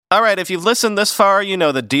All right, if you've listened this far, you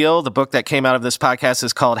know the deal. The book that came out of this podcast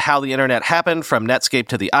is called How the Internet Happened, From Netscape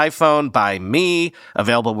to the iPhone by me,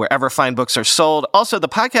 available wherever fine books are sold. Also, the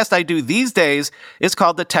podcast I do these days is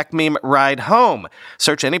called the Tech Meme Ride Home.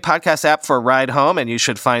 Search any podcast app for Ride Home, and you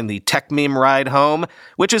should find the Tech Meme Ride Home,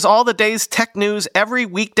 which is all the day's tech news every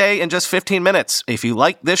weekday in just 15 minutes. If you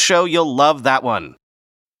like this show, you'll love that one.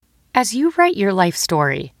 As you write your life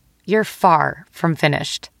story, you're far from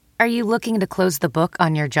finished. Are you looking to close the book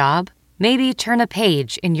on your job? Maybe turn a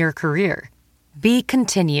page in your career? Be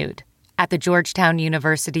continued at the Georgetown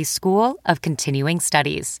University School of Continuing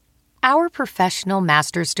Studies. Our professional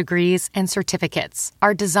master's degrees and certificates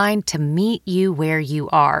are designed to meet you where you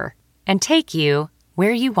are and take you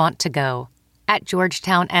where you want to go. At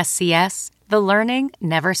Georgetown SCS, the learning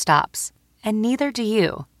never stops, and neither do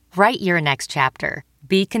you. Write your next chapter.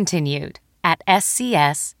 Be continued at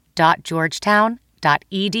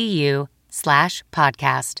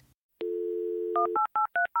scs.georgetown.edu/podcast.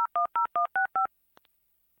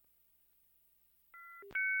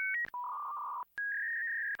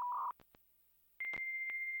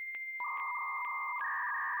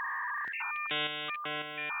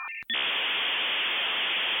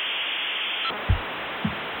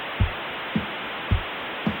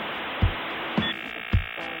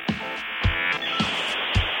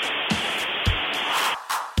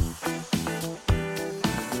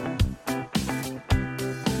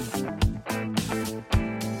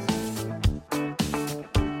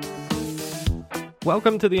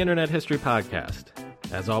 Welcome to the Internet History Podcast.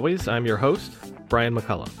 As always, I'm your host, Brian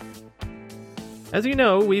McCullough. As you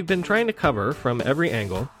know, we've been trying to cover, from every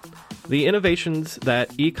angle, the innovations that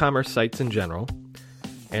e-commerce sites in general,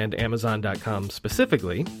 and Amazon.com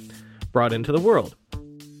specifically, brought into the world.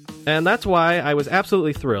 And that's why I was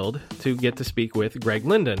absolutely thrilled to get to speak with Greg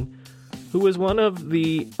Linden, who was one of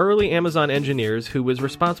the early Amazon engineers who was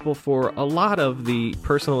responsible for a lot of the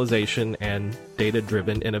personalization and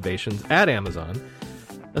data-driven innovations at Amazon,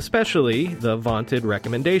 especially the vaunted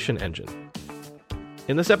recommendation engine.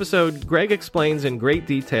 In this episode, Greg explains in great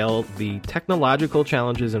detail the technological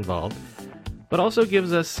challenges involved, but also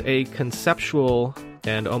gives us a conceptual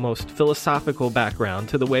and almost philosophical background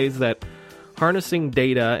to the ways that harnessing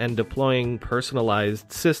data and deploying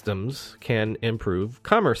personalized systems can improve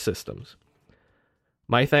commerce systems.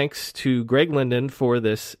 My thanks to Greg Linden for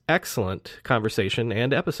this excellent conversation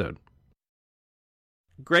and episode.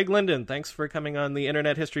 Greg Linden, thanks for coming on the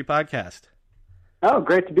Internet History Podcast. Oh,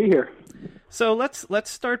 great to be here. So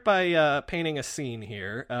let's start by painting a scene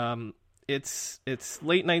here. It's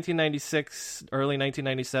late 1996, early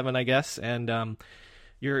 1997, I guess, and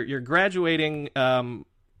you're graduating.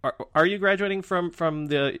 Are you graduating from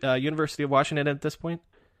the University of Washington at this point?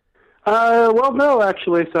 Well, no,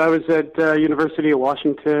 actually. So I was at University of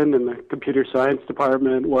Washington in the computer science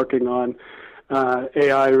department working on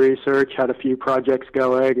AI research, had a few projects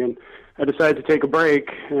going, and I decided to take a break,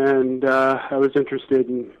 and I was interested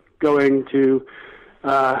in going to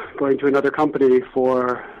another company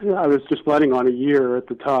I was just planning on a year at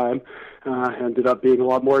the time. Ended up being a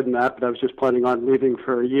lot more than that, but I was just planning on leaving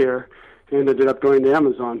for a year, and ended up going to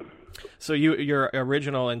Amazon. So your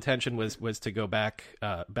original intention was to go back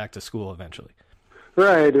to school eventually,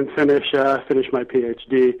 right, and finish my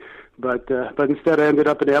PhD. But instead, I ended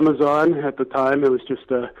up at Amazon. At the time, it was just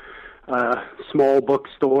a small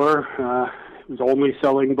bookstore. It was only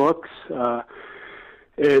selling books.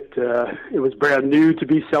 It was brand new to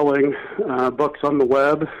be selling books on the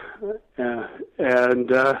web, and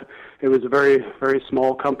it was a very, very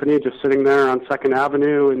small company just sitting there on 2nd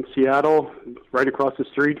Avenue in Seattle, right across the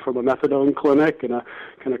street from a methadone clinic and a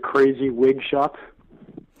kind of crazy wig shop.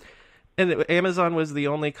 And Amazon was the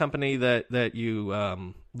only company that you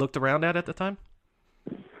looked around at the time?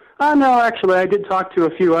 No, actually, I did talk to a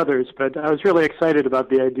few others, but I was really excited about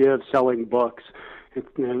the idea of selling books. It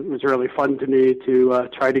was really fun to me to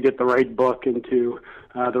try to get the right book into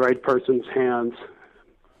the right person's hands.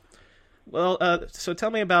 Well, so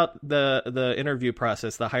tell me about the interview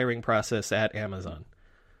process, the hiring process at Amazon.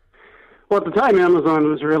 Well, at the time, Amazon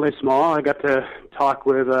was really small. I got to talk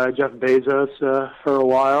with Jeff Bezos for a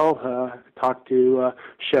while, talked to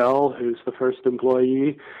Shell, who's the first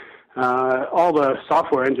employee. All the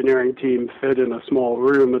software engineering team fit in a small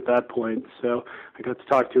room at that point, so I got to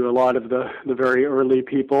talk to a lot of the very early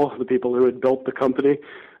people, the people who had built the company,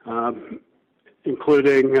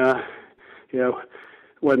 including,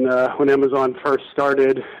 when Amazon first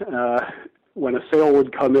started, when a sale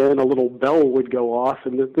would come in, a little bell would go off,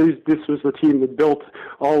 and this was the team that built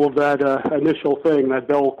all of that initial thing. That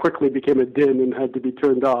bell quickly became a din and had to be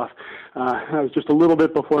turned off. I was just a little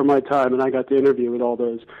bit before my time, and I got to interview with all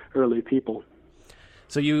those early people.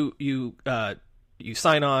 So you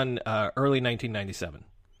sign on early 1997.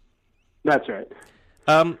 That's right.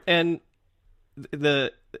 And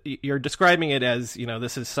you're describing it as,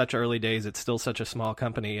 this is such early days. It's still such a small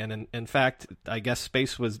company, and in fact, I guess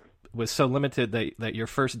space was so limited that your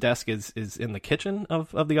first desk is in the kitchen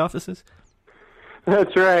of the offices.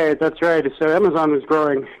 That's right. So Amazon was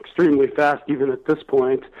growing extremely fast even at this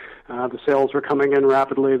point. The sales were coming in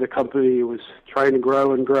rapidly. The company was trying to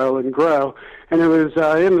grow and grow and grow. And it was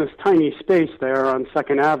in this tiny space there on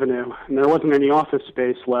 2nd Avenue. And there wasn't any office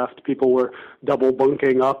space left. People were double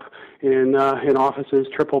bunking up in offices,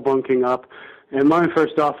 triple bunking up. And my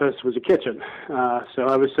first office was a kitchen. So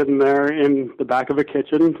I was sitting there in the back of a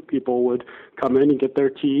kitchen. People would come in and get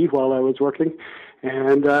their tea while I was working.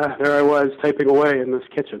 And there I was typing away in this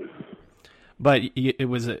kitchen. But it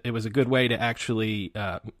was a good way to actually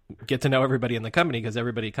get to know everybody in the company, because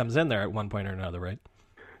everybody comes in there at one point or another, right?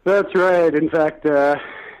 That's right. In fact, I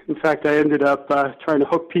ended up trying to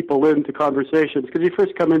hook people into conversations, because you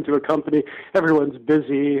first come into a company, everyone's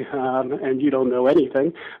busy, and you don't know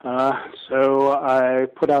anything. So I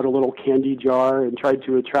put out a little candy jar and tried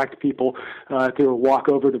to attract people to walk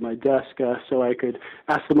over to my desk so I could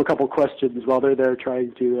ask them a couple questions while they're there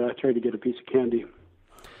trying to get a piece of candy.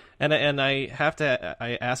 And I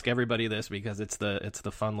ask everybody this because it's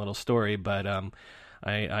the fun little story, but I'm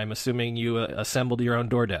assuming you assembled your own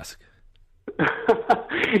door desk.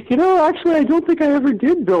 Actually, I don't think I ever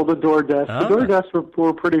did build a door desk. The door desks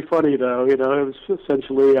were pretty funny, though. It was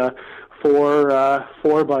essentially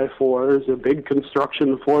 4x4s, a big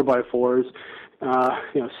construction 4x4s,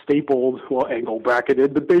 stapled, angle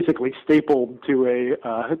bracketed, but basically stapled to a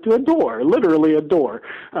door, literally a door.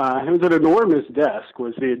 It was an enormous desk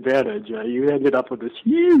was the advantage. You ended up with this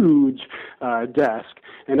huge desk,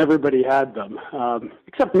 and everybody had them,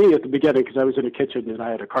 except me at the beginning, because I was in a kitchen and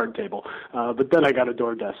I had a card table. But then I got a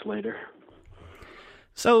door desk later.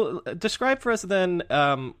 So describe for us then,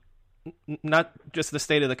 not just the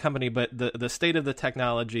state of the company, but the state of the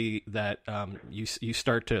technology that you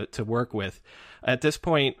start to work with. At this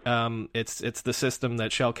point, it's the system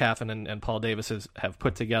that Shel Caffin and Paul Davis have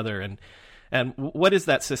put together. And what is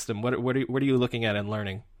that system? What are you looking at and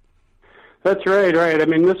learning? That's right. I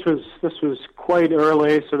mean, this was quite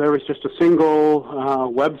early, so there was just a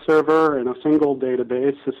single web server and a single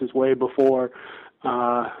database. This is way before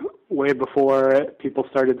people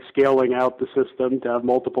started scaling out the system to have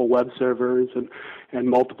multiple web servers and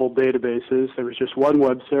multiple databases. There was just one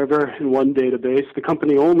web server and one database. The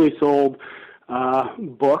company only sold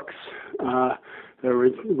books.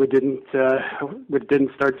 We didn't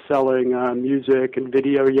start selling music and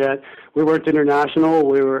video yet. We weren't international.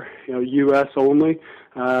 We were U.S. only.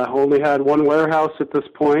 Only had one warehouse at this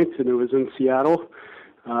point, and it was in Seattle.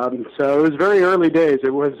 So it was very early days.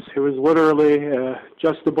 It was literally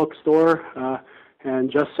just a bookstore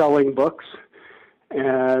and just selling books.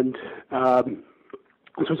 And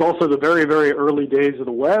this was also the very, very early days of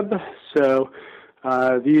the web. So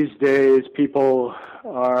these days people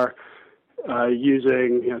are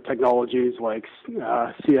using technologies like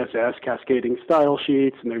CSS, cascading style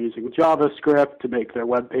sheets, and they're using JavaScript to make their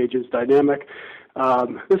web pages dynamic.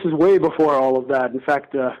 This is way before all of that. In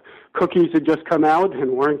fact, cookies had just come out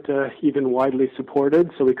and weren't even widely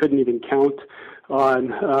supported, so we couldn't even count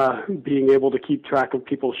on being able to keep track of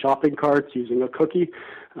people's shopping carts using a cookie.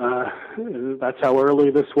 That's how early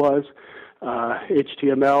this was.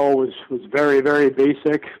 HTML was very, very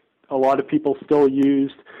basic. A lot of people still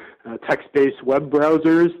used text-based web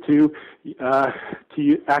browsers to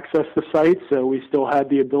access the site, so we still had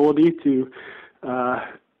the ability to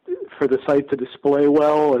for the site to display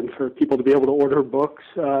well and for people to be able to order books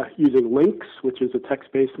using links, which is a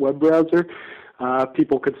text-based web browser.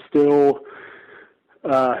 People could still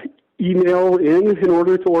email in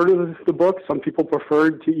order to order the book. Some people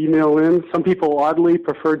preferred to email in. Some people oddly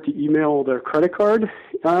preferred to email their credit card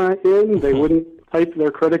in. They wouldn't type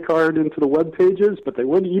their credit card into the web pages, but they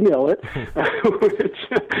would email it,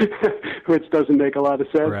 which doesn't make a lot of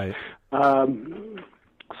sense. Right.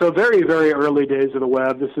 So very, very early days of the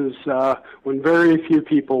web. This is when very few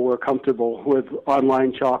people were comfortable with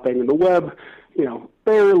online shopping, and the web,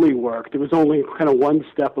 barely worked. It was only kind of one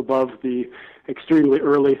step above the extremely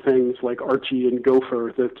early things like Archie and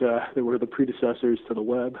Gopher that were the predecessors to the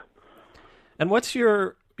web. And what's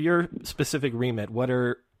your specific remit? What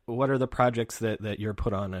are the projects that you're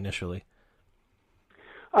put on initially?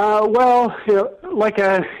 Well, like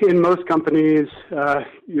in most companies,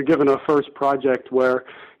 you're given a first project where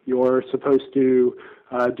you're supposed to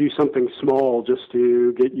do something small just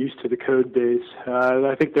to get used to the code base.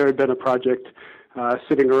 I think there had been a project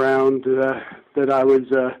sitting around that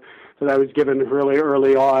that I was given really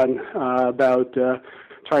early on about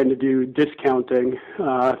trying to do discounting.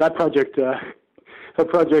 That project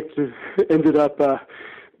ended up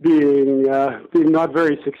being not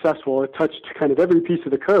very successful. It touched kind of every piece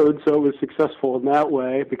of the code, so it was successful in that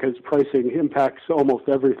way because pricing impacts almost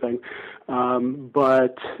everything.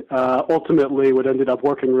 But ultimately, what ended up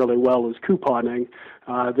working really well is couponing.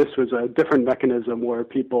 This was a different mechanism where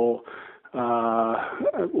people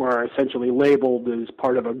were essentially labeled as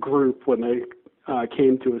part of a group when they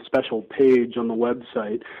came to a special page on the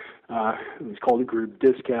website. It was called group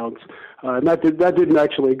discounts, and that didn't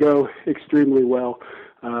actually go extremely well.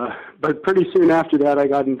 But pretty soon after that, I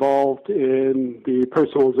got involved in the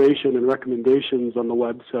personalization and recommendations on the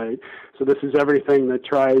website. So this is everything that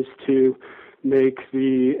tries to make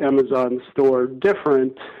the Amazon store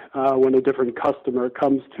different when a different customer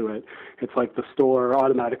comes to it. It's like the store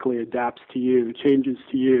automatically adapts to you, changes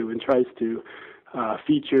to you, and tries to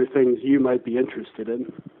feature things you might be interested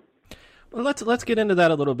in. Well, let's get into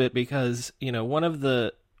that a little bit because, you know, one of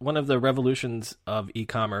the revolutions of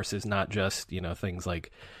e-commerce is not just, you know, things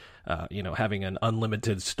like, you know, having an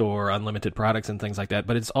unlimited store, unlimited products and things like that,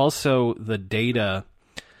 but it's also the data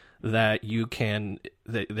that you can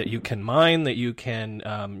that you can mine, that you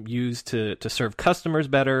can use to serve customers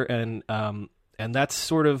better, and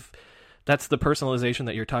that's that's the personalization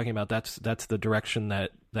that you're talking about. That's the direction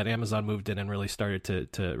that Amazon moved in and really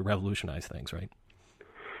started to revolutionize things, right?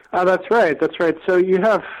 That's right. So you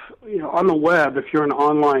have, you know, on the web, if you're an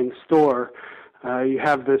online store, you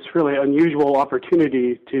have this really unusual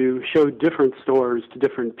opportunity to show different stores to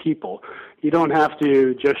different people. You don't have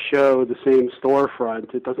to just show the same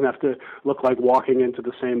storefront. It doesn't have to look like walking into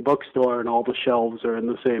the same bookstore and all the shelves are in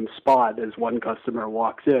the same spot as one customer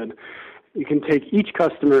walks in. You can take each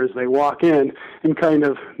customer as they walk in and kind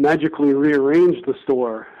of magically rearrange the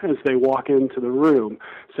store as they walk into the room.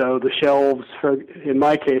 So the shelves, in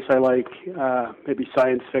my case, I like maybe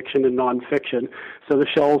science fiction and nonfiction. So the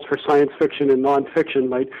shelves for science fiction and nonfiction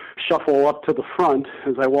might shuffle up to the front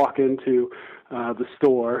as I walk into the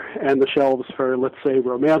store, and the shelves for, let's say,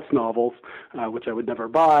 romance novels, which I would never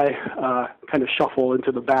buy, kind of shuffle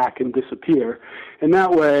into the back and disappear. And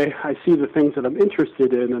that way, I see the things that I'm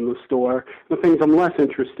interested in the store, the things I'm less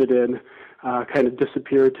interested in kind of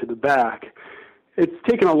disappear to the back. It's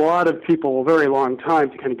taken a lot of people a very long time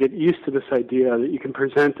to kind of get used to this idea that you can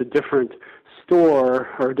present a different store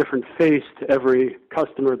or a different face to every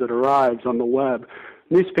customer that arrives on the web.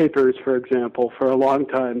 Newspapers, for example, for a long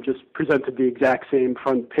time just presented the exact same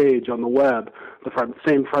front page on the web, the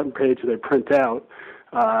same front page they print out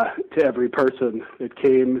to every person that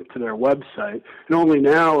came to their website. And only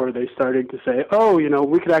now are they starting to say, oh, you know,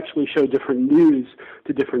 we could actually show different news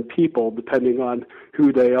to different people depending on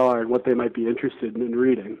who they are and what they might be interested in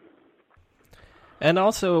reading. And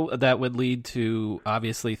also that would lead to,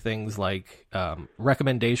 obviously, things like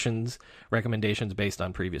recommendations based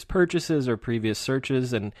on previous purchases or previous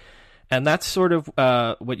searches. And that's sort of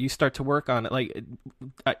what you start to work on. Like,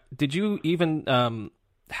 did you even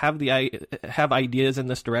have ideas in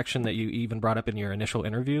this direction that you even brought up in your initial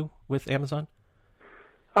interview with Amazon?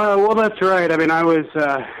 Well, that's right. I mean, I was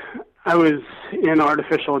in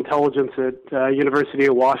artificial intelligence at University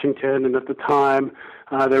of Washington, and at the time,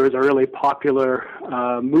 there was a really popular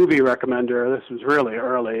movie recommender. This was really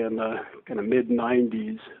early in the kind of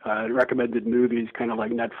mid-'90s. It recommended movies kind of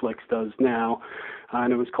like Netflix does now,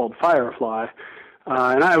 and it was called Firefly.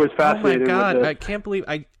 And I was fascinated with it. Oh my God, I can't believe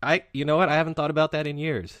I you know what? I haven't thought about that in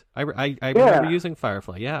years. I remember using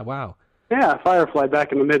Firefly. Yeah, wow. Yeah, Firefly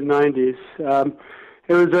back in the mid-'90s.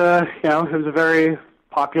 It was a very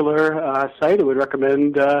popular site. It would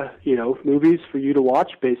recommend movies for you to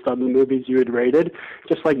watch based on the movies you had rated,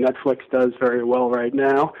 just like Netflix does very well right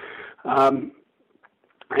now. And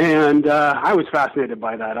I was fascinated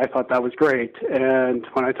by that. I thought that was great. And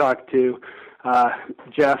when I talked to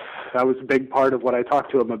Jeff, that was a big part of what I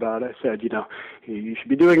talked to him about. I said, you know, you should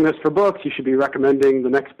be doing this for books. You should be recommending the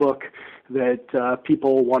next book that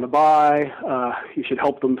people want to buy. You should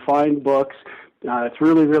help them find books. It's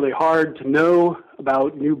really, really hard to know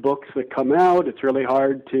about new books that come out. It's really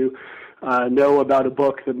hard to know about a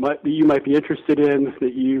book that you might be interested in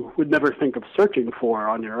that you would never think of searching for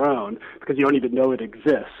on your own because you don't even know it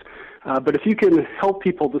exists. But if you can help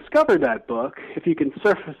people discover that book, if you can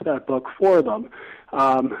surface that book for them,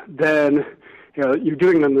 then you're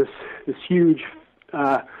doing them this huge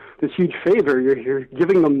favor. You're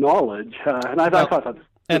giving them knowledge, and I thought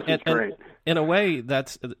that was great. In a way,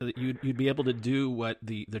 that's you'd be able to do what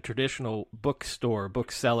the traditional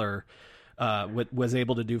bookseller was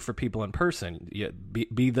able to do for people in person.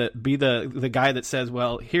 Be the guy that says,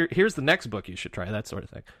 well, here's the next book you should try, that sort of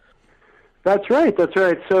thing. That's right. That's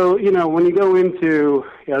right. So, when you go into,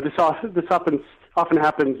 this often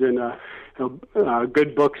happens in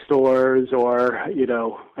good bookstores, or,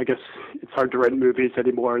 I guess it's hard to rent movies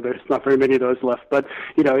anymore. There's not very many of those left. But,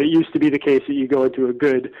 it used to be the case that you go into a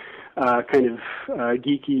good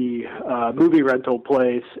geeky movie rental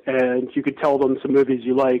place, and you could tell them some movies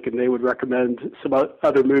you like, and they would recommend some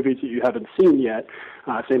other movies that you haven't seen yet.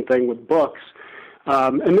 Same thing with books.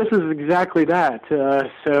 And this is exactly that.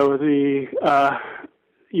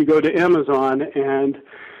 You go to Amazon, and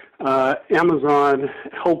Amazon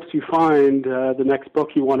helps you find the next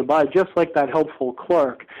book you want to buy, just like that helpful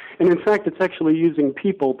clerk. And in fact, it's actually using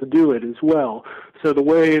people to do it as well. So the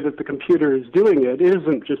way that the computer is doing it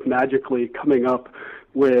isn't just magically coming up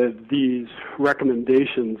with these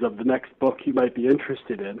recommendations of the next book you might be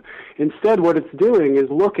interested in. Instead, what it's doing is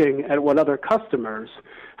looking at what other customers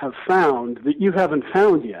have found that you haven't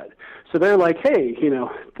found yet. So they're like, hey,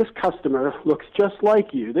 this customer looks just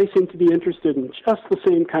like you. They seem to be interested in just the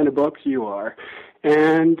same kind of books you are.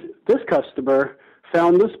 And this customer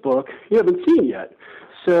found this book you haven't seen yet.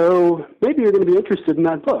 So maybe you're going to be interested in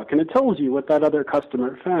that book. And it tells you what that other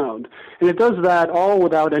customer found. And it does that all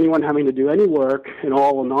without anyone having to do any work and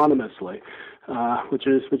all anonymously, which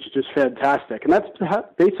is just fantastic. And that's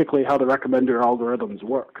basically how the recommender algorithms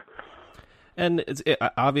work. And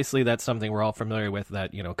obviously that's something we're all familiar with,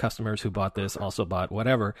 that, customers who bought this also bought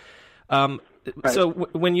whatever. Right. So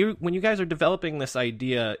when you guys are developing this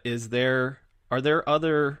idea, are there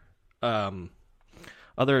other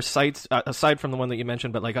sites aside from the one that you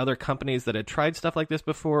mentioned, but like other companies that had tried stuff like this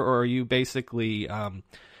before, or are you basically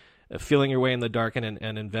feeling your way in the dark and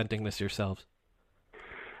inventing this yourselves?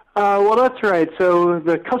 Well, that's right. So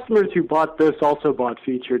the customers who bought this also bought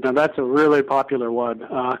Featured. Now, that's a really popular one,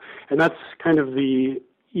 and that's kind of the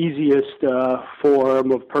easiest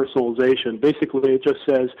form of personalization. Basically, it just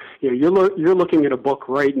says, you're looking at a book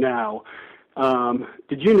right now.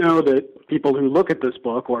 Did you know that people who look at this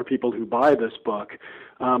book, or people who buy this book,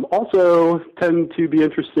 also tend to be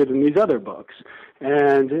interested in these other books?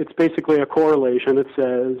 And it's basically a correlation. It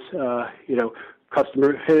says,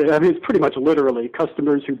 it's pretty much literally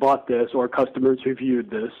customers who bought this or customers who viewed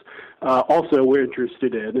this also were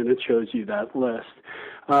interested in, and it shows you that list.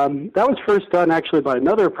 That was first done actually by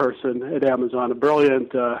another person at Amazon, a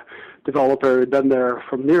brilliant developer who had been there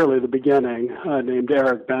from nearly the beginning, named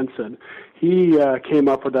Eric Benson. He came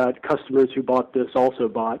up with that customers who bought this also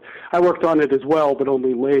bought. I worked on it as well, but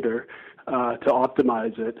only later to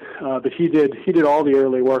optimize it. But he did all the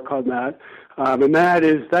early work on that. And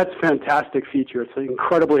that's a fantastic feature. It's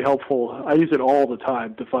incredibly helpful. I use it all the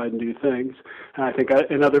time to find new things. And I think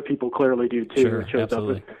and other people clearly do too. Sure, it shows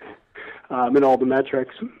absolutely. Up in all the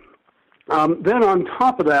metrics. Then on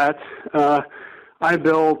top of that, I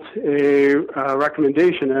built a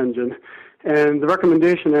recommendation engine. And the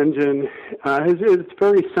recommendation engine is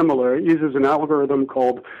very similar. It uses an algorithm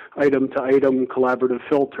called item-to-item collaborative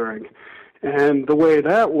filtering. And the way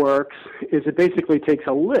that works is it basically takes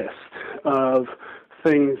a list of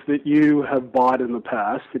things that you have bought in the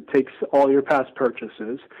past. It takes all your past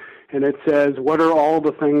purchases, and it says, what are all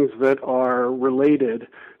the things that are related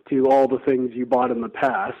to all the things you bought in the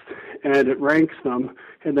past, and it ranks them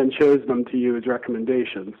and then shows them to you as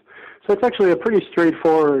recommendations. So it's actually a pretty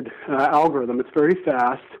straightforward algorithm. It's very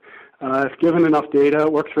fast. If given enough data,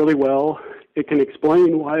 it works really well. It can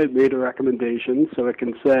explain why it made a recommendation, so it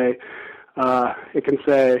can say,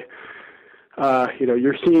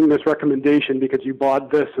 you're seeing this recommendation because you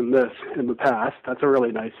bought this and this in the past. That's a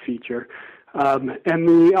really nice feature. And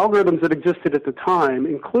the algorithms that existed at the time,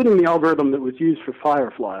 including the algorithm that was used for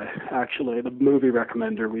Firefly, actually, the movie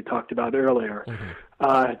recommender we talked about earlier,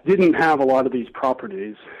 didn't have a lot of these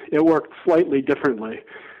properties. It worked slightly differently.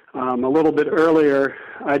 A little bit earlier,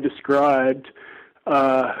 I described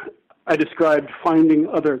finding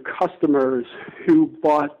other customers who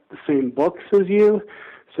bought the same books as you.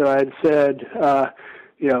 So I'd said,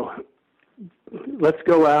 let's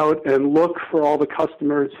go out and look for all the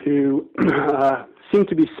customers who seem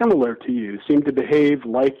to be similar to you, seem to behave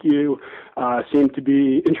like you, seem to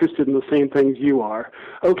be interested in the same things you are.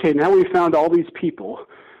 Okay, now we found all these people,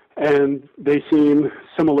 and they seem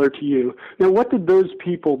similar to you. Now, what did those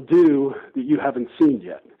people do that you haven't seen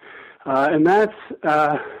yet? And that's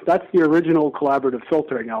the original collaborative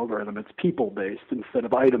filtering algorithm. It's people-based instead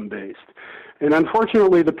of item-based. And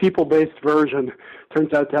unfortunately, the people-based version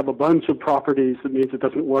turns out to have a bunch of properties that means it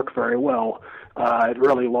doesn't work very well at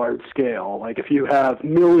really large scale. Like if you have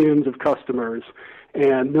millions of customers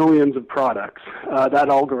and millions of products, that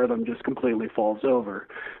algorithm just completely falls over.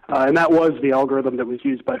 And that was the algorithm that was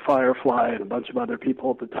used by Firefly and a bunch of other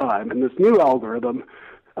people at the time. And this new algorithm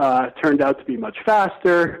turned out to be much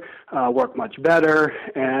faster, work much better,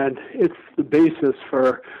 and it's the basis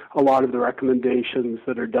for a lot of the recommendations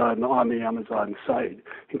that are done on the Amazon site,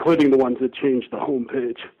 including the ones that change the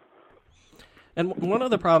homepage. And one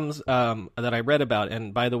of the problems that I read about,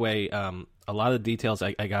 and by the way, a lot of the details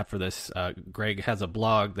I got for this, Greg has a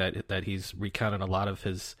blog that he's recounted a lot of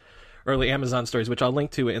his early Amazon stories, which I'll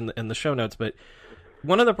link to in the show notes. But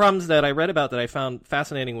one of the problems that I read about that I found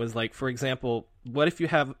fascinating was, like, for example, what if you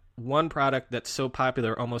have one product that's so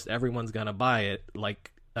popular almost everyone's going to buy it,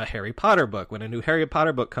 like a Harry Potter book. When a new Harry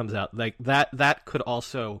Potter book comes out, like that could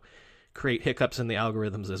also create hiccups in the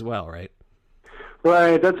algorithms as well, right?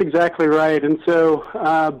 Right, that's exactly right. And so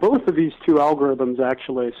both of these two algorithms,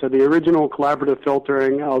 actually, so the original collaborative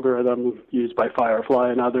filtering algorithm used by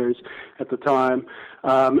Firefly and others at the time,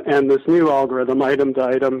 and this new algorithm,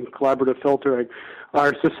 item-to-item collaborative filtering,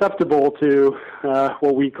 are susceptible to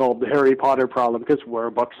what we called the Harry Potter problem, because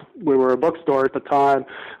we were a bookstore at the time,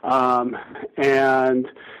 and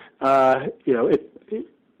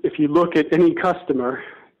if you look at any customer,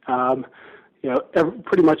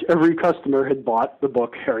 pretty much every customer had bought the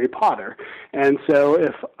book Harry Potter. And so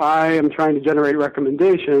if I am trying to generate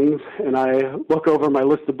recommendations and I look over my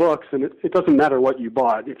list of books, and it doesn't matter what you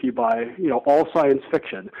bought. If you buy, all science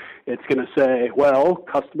fiction, it's going to say, well,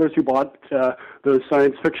 customers who bought those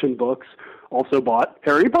science fiction books also bought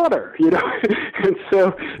Harry Potter, and so,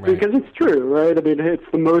 right. Because it's true, right? I mean, it's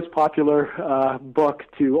the most popular book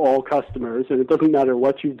to all customers, and it doesn't matter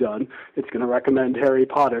what you've done, it's going to recommend Harry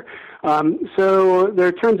Potter. So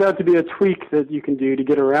there turns out to be a tweak that you can do to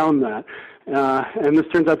get around that, and this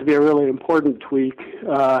turns out to be a really important tweak,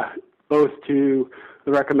 both to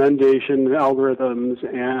the recommendation algorithms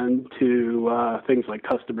and to things like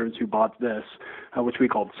customers who bought this, which we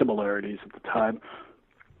called similarities at the time.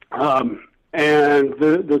 And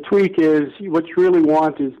the tweak is, what you really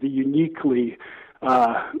want is the uniquely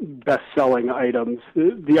best-selling items,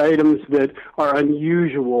 the items that are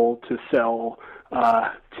unusual to sell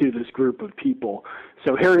to this group of people.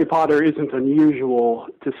 So Harry Potter isn't unusual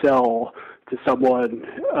to sell to someone.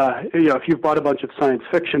 If you've bought a bunch of science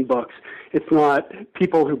fiction books, it's not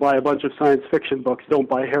people who buy a bunch of science fiction books don't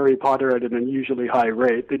buy Harry Potter at an unusually high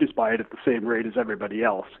rate. They just buy it at the same rate as everybody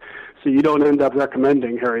else. So you don't end up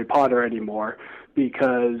recommending Harry Potter anymore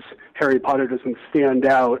because Harry Potter doesn't stand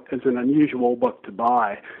out as an unusual book to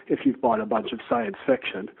buy if you've bought a bunch of science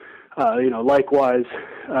fiction. Likewise,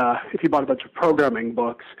 if you bought a bunch of programming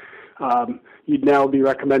books, you'd now be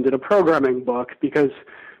recommended a programming book because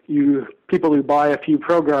people who buy a few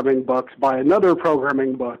programming books buy another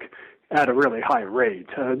programming book at a really high rate,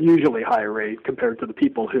 usually high rate compared to the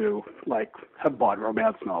people who have bought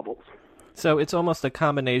romance novels. So it's almost a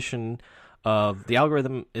combination of the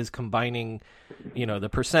algorithm is combining, the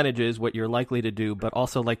percentages, what you're likely to do, but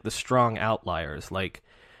also like the strong outliers. Like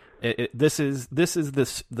this is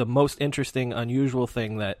the most interesting, unusual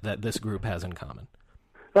thing that this group has in common.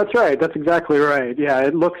 That's right. That's exactly right. Yeah,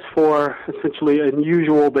 it looks for essentially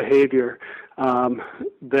unusual behavior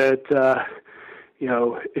that.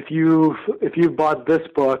 If you've bought this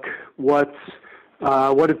book, what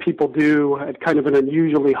do people do at kind of an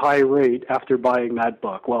unusually high rate after buying that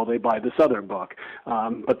book? Well, they buy this other book,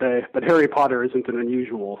 but Harry Potter isn't an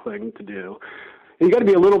unusual thing to do. And you got to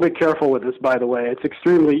be a little bit careful with this, by the way. It's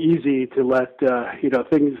extremely easy to let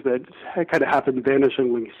things that kind of happen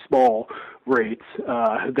vanishingly small rates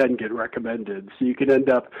then get recommended. So you can end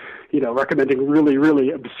up, recommending really,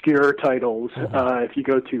 really obscure titles if you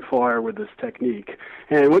go too far with this technique.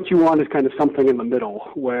 And what you want is kind of something in the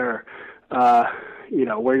middle, where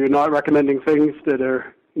where you're not recommending things that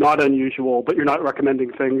are not unusual, but you're not recommending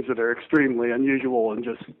things that are extremely unusual and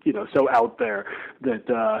just, so out there that,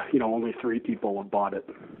 only 3 people have bought it.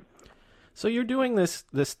 So you're doing this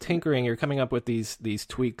tinkering, you're coming up with these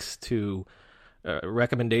tweaks to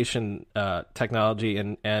recommendation technology,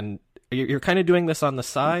 and you're kind of doing this on the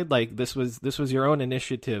side. Like this was your own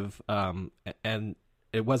initiative, and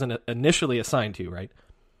it wasn't initially assigned to you, right?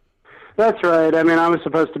 That's right. I mean, I was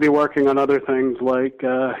supposed to be working on other things like,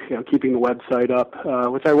 keeping the website up,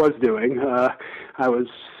 which I was doing. I was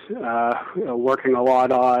working a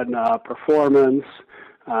lot on performance.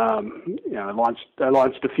 I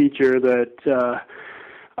launched a feature that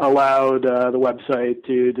allowed the website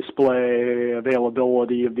to display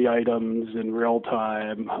availability of the items in real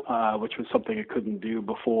time, which was something it couldn't do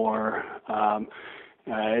before.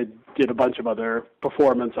 I did a bunch of other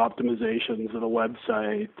performance optimizations of the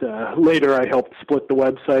website. Later, I helped split the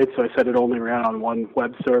website, so I set it only ran on one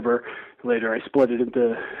web server. Later, I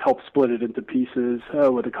helped split it into pieces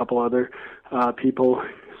with a couple other people,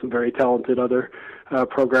 some very talented other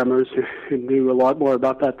programmers who knew a lot more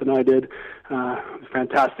about that than I did. It was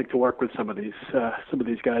fantastic to work with some of these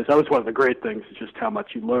guys. That was one of the great things, is just how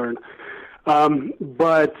much you learn.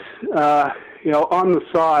 But on the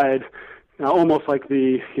side, almost like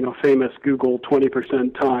the famous Google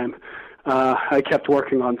 20% time, I kept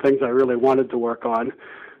working on things I really wanted to work on.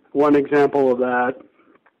 One example of that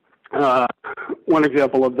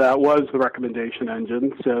was the recommendation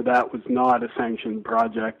engine. So that was not a sanctioned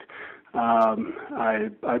project. I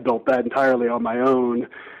built that entirely on my own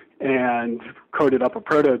and coded up a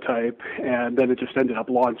prototype, and then it just ended up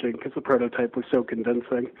launching because the prototype was so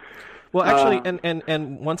convincing. Well, actually,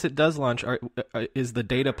 and once it does launch, is the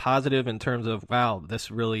data positive in terms of, wow,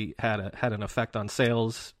 this really had an effect on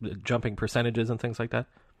sales, jumping percentages and things like that?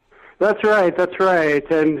 That's right.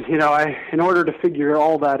 And, in order to figure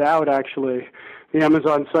all that out, actually, the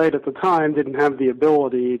Amazon site at the time didn't have the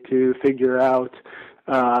ability to figure out,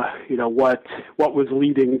 what was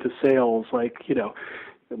leading to sales. Like,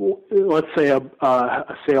 let's say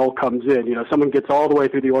a sale comes in, someone gets all the way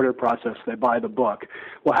through the order process, they buy the book.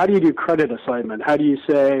 Well, how do you do credit assignment? How do you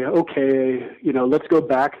say, okay, let's go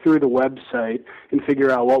back through the website and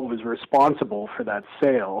figure out what was responsible for that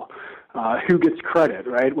sale? Who gets credit,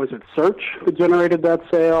 right? Was it search that generated that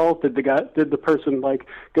sale? Did the person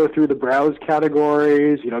go through the browse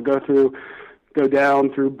categories, go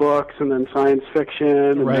down through books and then science fiction?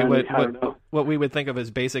 And right, then, what we would think of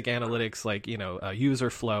as basic analytics, like, user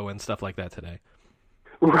flow and stuff like that today.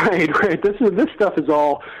 Right. This stuff is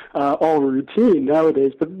all routine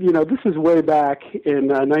nowadays, but this is way back in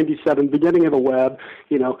 '97, beginning of the web.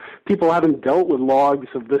 People haven't dealt with logs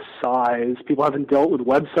of this size. People haven't dealt with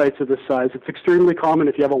websites of this size. It's extremely common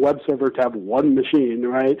if you have a web server to have one machine,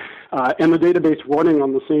 right, and the database running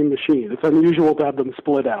on the same machine. It's unusual to have them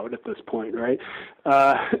split out at this point, right?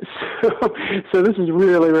 So this is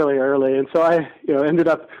really, really early, and so I ended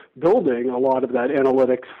up building a lot of that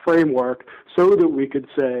analytics framework so that we could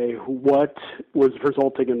say what was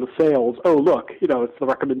resulting in the sales. Oh, look, it's the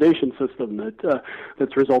recommendation system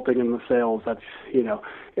that's resulting in the sales. That's,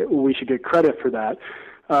 we should get credit for that.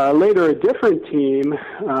 Later, a different team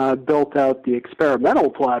built out the experimental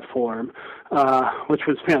platform, which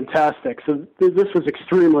was fantastic. So this was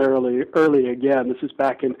extremely early again. This is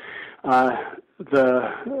back in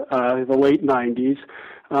the late 90s.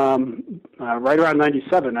 Right around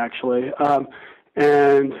 97, actually.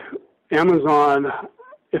 And Amazon,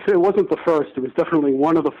 if it wasn't the first, it was definitely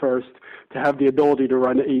one of the first to have the ability to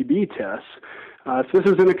run A/B tests. So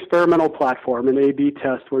this is an experimental platform, an A/B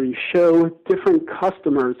test, where you show different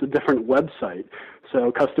customers a different website.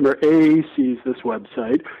 So customer A sees this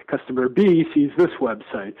website, customer B sees this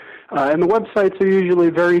website. And the websites are usually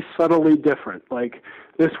very subtly different. Like,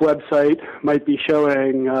 this website might be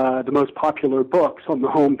showing the most popular books on the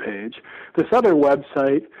home page. This other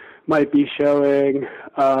website might be showing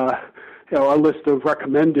a list of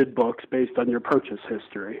recommended books based on your purchase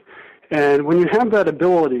history. And when you have that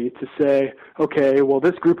ability to say, okay, well,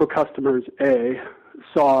 this group of customers A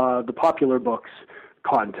saw the popular books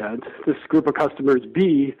content, this group of customers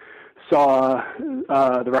B saw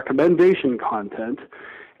the recommendation content,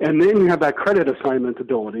 and then you have that credit assignment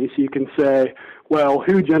ability, so you can say, well,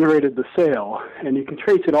 who generated the sale? And you can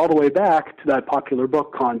trace it all the way back to that popular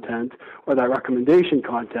book content or that recommendation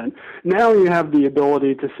content. Now you have the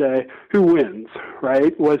ability to say, who wins,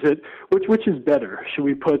 right? Which is better? Should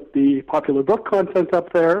we put the popular book content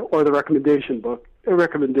up there or the recommendation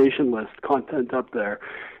list content up there?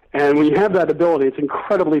 And when you have that ability, it's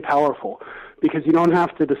incredibly powerful, because you don't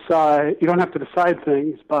have to decide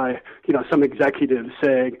things by, some executive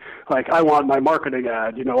saying, like, I want my marketing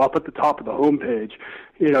ad, up at the top of the homepage.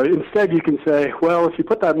 Instead you can say, well, if you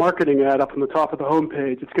put that marketing ad up on the top of the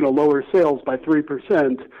homepage, it's going to lower sales by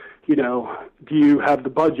 3%. Do you have the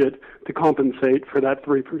budget to compensate for that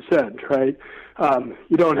 3%, right?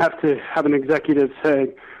 You don't have to have an executive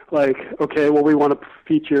saying, like, okay, well, we want to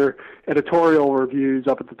feature editorial reviews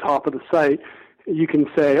up at the top of the site. You can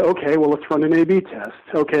say, okay, well, let's run an A/B test.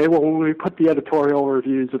 Okay, well, when we put the editorial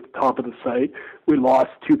reviews at the top of the site, we lost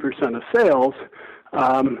 2% of sales.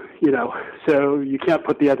 So you can't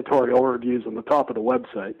put the editorial reviews on the top of the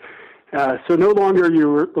website. So no longer are you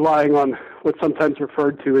relying on what's sometimes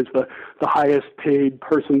referred to as the highest paid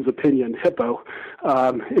person's opinion, HIPPO.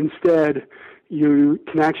 Instead, you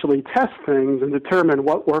can actually test things and determine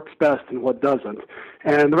what works best and what doesn't.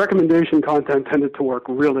 And the recommendation content tended to work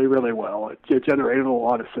really, really well. It generated a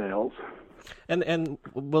lot of sales. And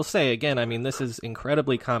we'll say again, I mean, this is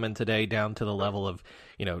incredibly common today, down to the level of,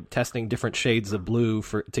 testing different shades of blue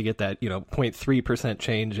to get that, 0.3%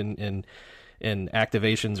 change in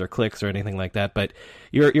activations or clicks or anything like that. But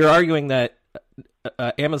you're arguing that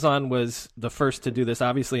Amazon was the first to do this,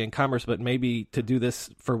 obviously in commerce, but maybe to do this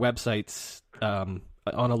for websites on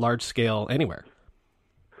a large scale anywhere.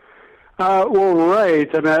 Well, right.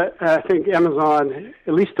 I mean, I think Amazon,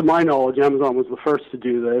 at least to my knowledge, Amazon was the first to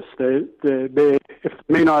do this. If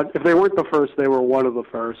they weren't the first, they were one of the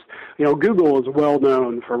first. Google is well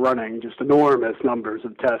known for running just enormous numbers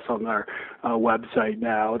of tests on their website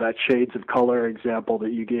now. That shades of color example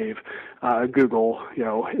that you gave, Google,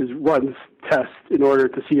 runs tests in order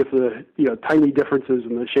to see if the tiny differences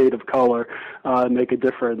in the shade of color make a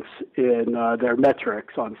difference in their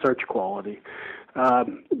metrics on search quality.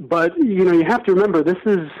 But you have to remember, this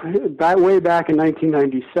is way back in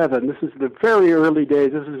 1997. This is the very early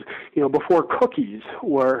days. This is before cookies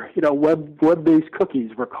were web-based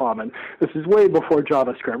cookies were common. This is way before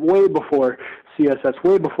JavaScript, way before CSS,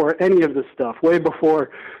 way before any of this stuff, way before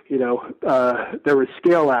there was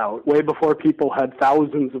scale out, way before people had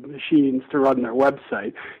thousands of machines to run their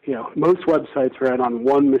website. Most websites ran on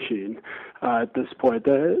one machine. At this point.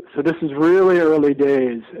 So this is really early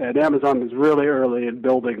days, and Amazon was really early in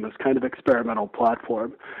building this kind of experimental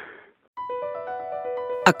platform.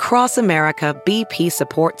 Across America, BP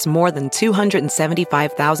supports more than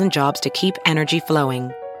 275,000 jobs to keep energy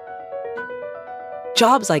flowing.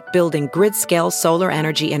 Jobs like building grid-scale solar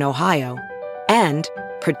energy in Ohio and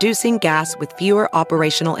producing gas with fewer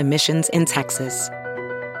operational emissions in Texas.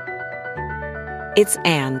 It's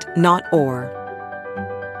and, not or.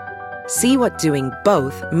 See what doing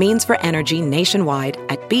both means for energy nationwide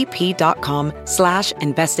at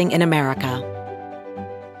bp.com/investing in America.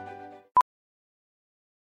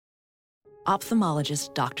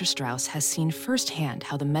 Ophthalmologist Dr. Strauss has seen firsthand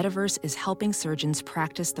how the metaverse is helping surgeons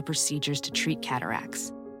practice the procedures to treat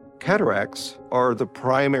cataracts. Cataracts are the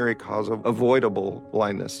primary cause of avoidable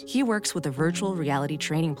blindness. He works with a virtual reality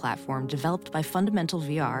training platform developed by Fundamental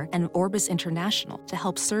VR and Orbis International to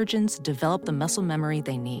help surgeons develop the muscle memory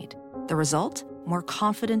they need. The result? More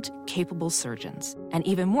confident, capable surgeons. And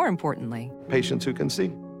even more importantly, patients who can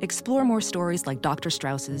see. Explore more stories like Dr.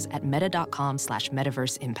 Strauss's at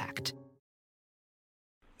meta.com/metaverse impact.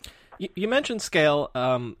 You mentioned scale,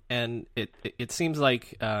 and it seems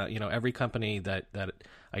like every company that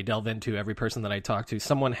I delve into, every person that I talk to,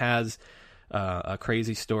 someone has a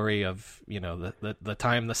crazy story of the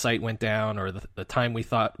time the site went down, or the time we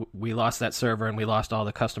thought we lost that server and we lost all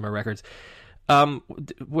the customer records.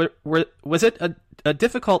 Was it a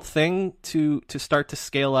difficult thing to start to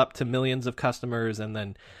scale up to millions of customers, and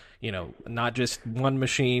then not just one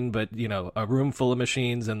machine, but a room full of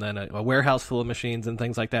machines, and then a warehouse full of machines and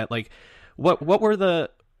things like that? Like, what were the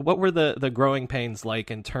growing pains like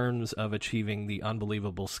in terms of achieving the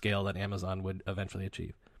unbelievable scale that Amazon would eventually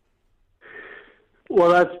achieve?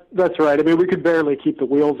 Well, that's right. I mean, we could barely keep the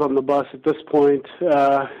wheels on the bus at this point.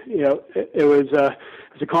 It was a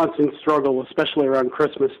constant struggle, especially around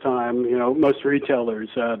Christmas time. Most retailers,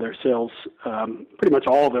 their sales, pretty much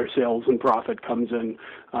all their sales and profit comes in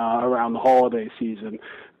around the holiday season.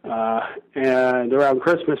 And around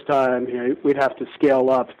Christmas time, we'd have to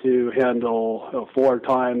scale up to handle 4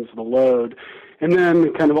 times the load. And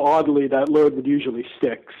then, kind of oddly, that load would usually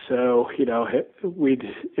stick. So,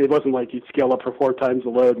 it wasn't like you'd scale up for 4 times the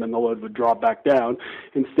load and then the load would drop back down.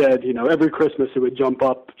 Instead, every Christmas it would jump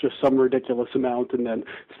up just some ridiculous amount and then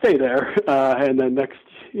stay there. And then next,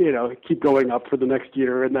 keep going up for the next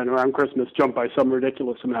year, and then around Christmas jump by some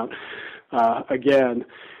ridiculous amount again.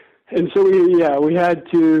 And so we had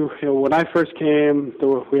to, when I first came,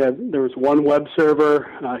 there was one web server,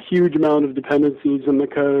 a huge amount of dependencies in the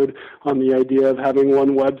code on the idea of having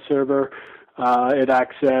one web server. It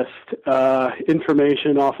accessed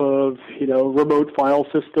information off of, remote file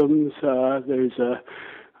systems. There's a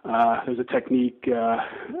technique, oh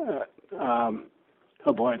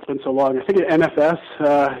boy, it's been so long. I think NFS,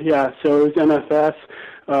 so it was NFS.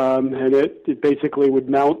 And it basically would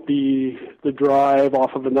mount the drive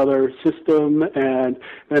off of another system and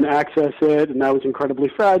then access it, and that was incredibly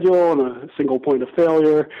fragile and a single point of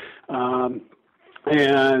failure. There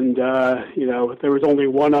was only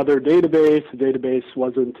one other database. The database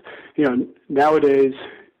wasn't, nowadays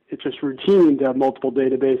it's just routine to have multiple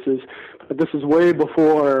databases, but this is way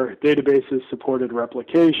before databases supported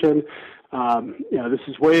replication. This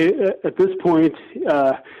is way, at this point,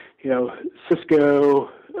 Cisco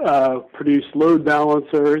produced load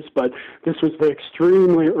balancers, but this was the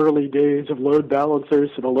extremely early days of load balancers,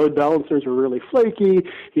 so the load balancers were really flaky.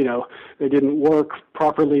 They didn't work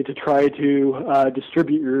properly to try to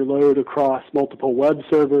distribute your load across multiple web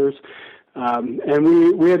servers.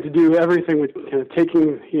 And we had to do everything with kind of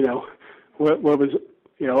taking, what was,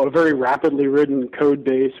 a very rapidly written code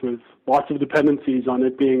base with lots of dependencies on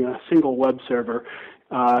it being a single web server,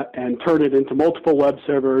 and turn it into multiple web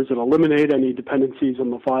servers and eliminate any dependencies on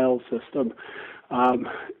the file system.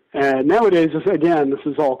 And nowadays, this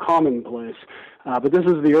is all commonplace. But this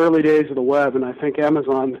is the early days of the web, and I think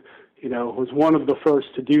Amazon, was one of the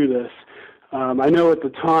first to do this. I know at the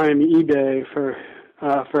time eBay,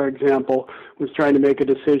 for example, was trying to make a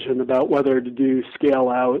decision about whether to do scale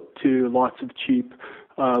out to lots of cheap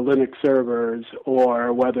Linux servers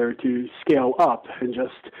or whether to scale up and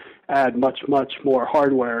just add much, much more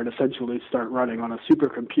hardware and essentially start running on a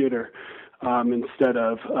supercomputer instead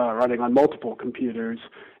of running on multiple computers.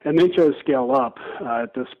 And they chose scale up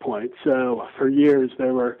at this point. So for years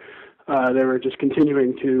they were just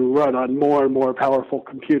continuing to run on more and more powerful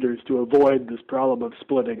computers to avoid this problem of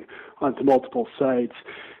splitting onto multiple sites.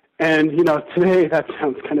 And, today that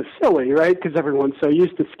sounds kind of silly, right? Because everyone's so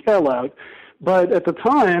used to scale out. But at the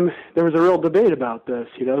time, there was a real debate about this.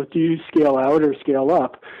 Do you scale out or scale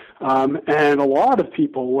up? And a lot of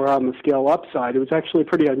people were on the scale up side. It was actually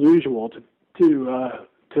pretty unusual to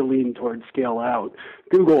lean towards scale out.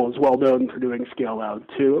 Google is well known for doing scale out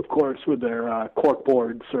too, of course, with their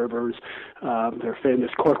corkboard servers, their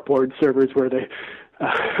famous corkboard servers where they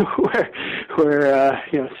where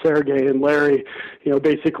Sergey and Larry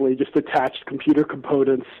basically just attached computer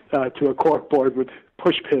components to a corkboard with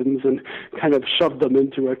push pins and kind of shoved them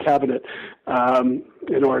into a cabinet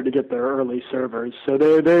in order to get their early servers. So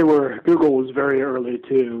Google was very early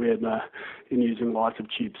too in using lots of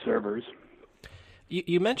cheap servers.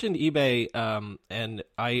 You mentioned eBay, and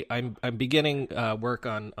I'm beginning work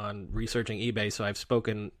on researching eBay, so I've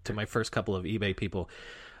spoken to my first couple of eBay people.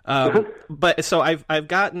 But so I've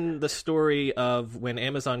gotten the story of when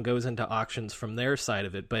Amazon goes into auctions from their side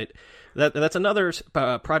of it, but that's another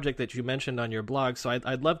project that you mentioned on your blog. So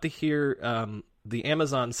I'd love to hear the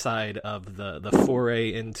Amazon side of the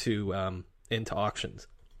foray into auctions.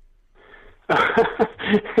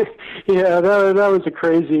 Yeah, that was a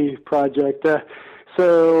crazy project.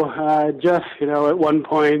 So Jeff, at one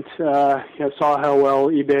point, saw how well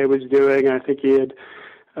eBay was doing. I think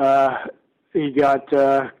he got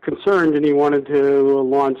concerned and he wanted to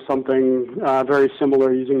launch something very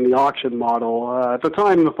similar using the auction model. At the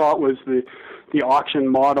time, the thought was the auction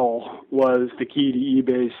model was the key to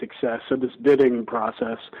eBay's success. So this bidding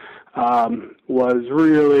process was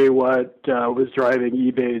really what was driving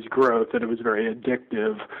eBay's growth, and it was very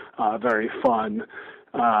addictive, very fun.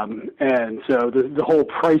 And so the whole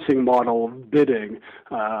pricing model of bidding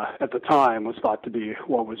at the time was thought to be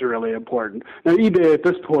what was really important. Now, eBay at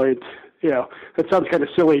this point, that sounds kind of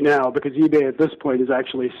silly now because eBay at this point has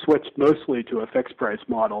actually switched mostly to a fixed price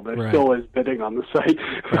model. There still is bidding on the site,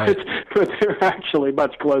 but they're actually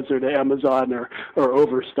much closer to Amazon or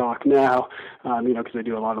Overstock now, because they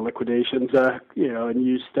do a lot of liquidations, and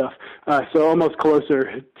used stuff. So almost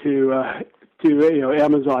closer to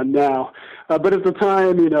Amazon now. But at the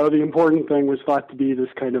time, the important thing was thought to be this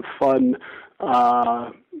kind of fun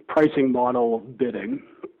pricing model of bidding.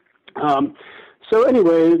 So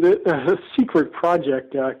anyway, the secret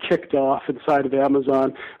project kicked off inside of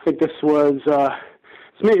Amazon. I think this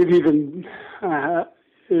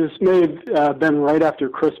may have been right after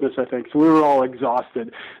Christmas, I think. So we were all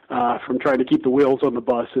exhausted from trying to keep the wheels on the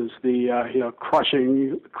bus as the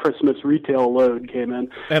crushing Christmas retail load came in.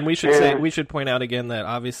 And we should point out again that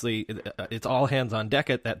obviously it's all hands on deck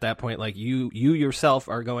at that point. Like you yourself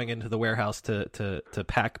are going into the warehouse to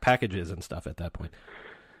pack packages and stuff at that point.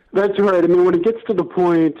 That's right. I mean, when it gets to the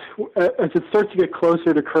point, as it starts to get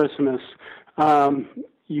closer to Christmas,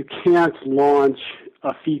 you can't launch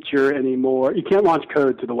a feature anymore. You can't launch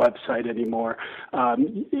code to the website anymore.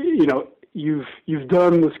 You've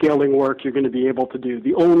done the scaling work you're going to be able to do.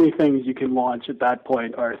 The only things you can launch at that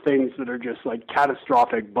point are things that are just like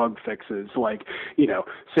catastrophic bug fixes, like,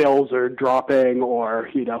 sales are dropping or,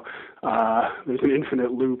 there's an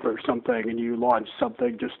infinite loop or something and you launch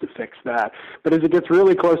something just to fix that. But as it gets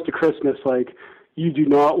really close to Christmas, you do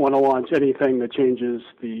not want to launch anything that changes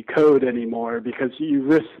the code anymore because you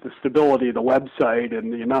risk the stability of the website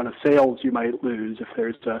and the amount of sales you might lose if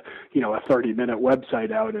there's a 30-minute website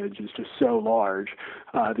outage is just so large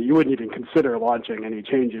that you wouldn't even consider launching any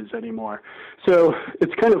changes anymore. So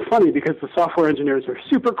it's kind of funny because the software engineers are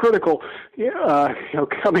super critical,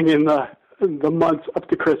 coming in the months up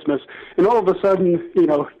to Christmas, and all of a sudden,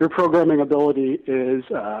 your programming ability is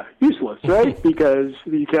useless, right? Because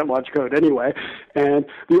you can't launch code anyway. And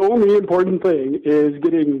the only important thing is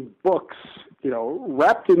getting books,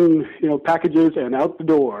 wrapped in, packages and out the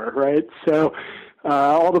door, right? So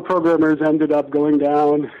all the programmers ended up going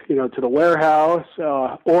down, to the warehouse,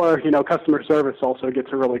 or, customer service also gets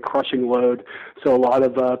a really crushing load. So a lot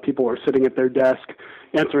of people are sitting at their desk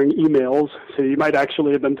answering emails. So you might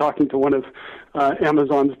actually have been talking to one of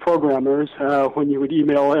Amazon's programmers when you would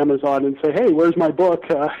email Amazon and say, hey, where's my book?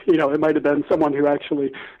 It might have been someone who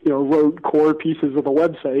actually, wrote core pieces of a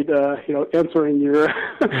website, answering your,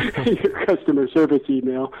 your customer service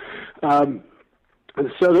email.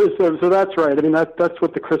 So that's right. I mean, that's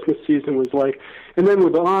what the Christmas season was like. And then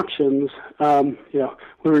with the auctions,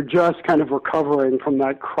 we were just kind of recovering from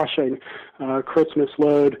that crushing Christmas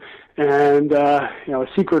load. And, a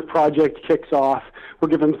secret project kicks off. We're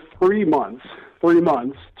given 3 months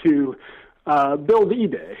to build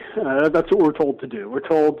eBay. That's what we're told to do. We're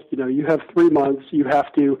told, you have 3 months. You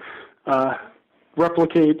have to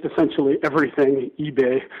replicate essentially everything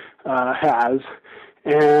eBay has.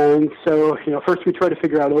 And so, first we try to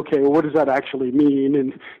figure out, okay, well, what does that actually mean?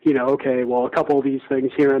 And, okay, well, a couple of these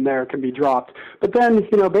things here and there can be dropped. But then,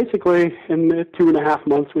 basically in the 2.5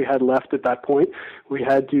 months we had left at that point, we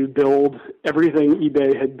had to build everything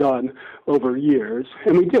eBay had done over years.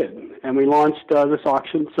 And we did. And we launched this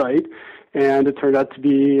auction site. And it turned out to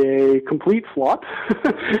be a complete flop,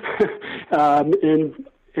 in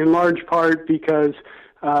large part because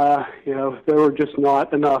there were just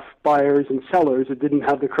not enough buyers and sellers. It didn't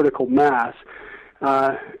have the critical mass.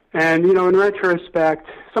 And, in retrospect,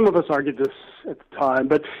 some of us argued this at the time,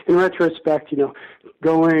 but in retrospect,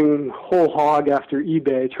 going whole hog after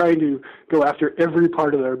eBay, trying to go after every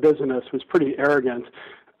part of their business was pretty arrogant.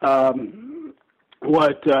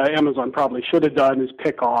 What Amazon probably should have done is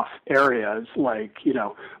pick off areas like,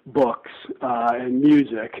 books and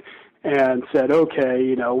music, and said,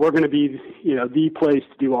 okay, we're going to be, the place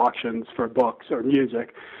to do auctions for books or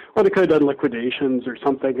music. Or they could have done liquidations or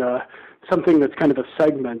something that's kind of a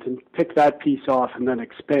segment and pick that piece off and then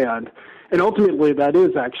expand. And ultimately, that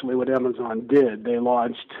is actually what Amazon did. They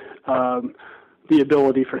launched the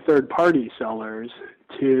ability for third-party sellers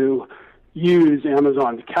to use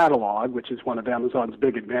Amazon's catalog, which is one of Amazon's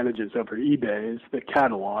big advantages over eBay, is the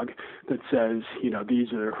catalog that says, these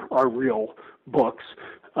are real books.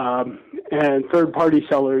 And third-party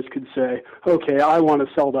sellers could say, okay, I want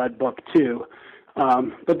to sell that book too.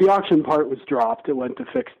 But the auction part was dropped. It went to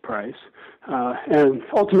fixed price. And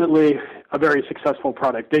ultimately, a very successful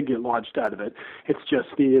product did get launched out of it. It's just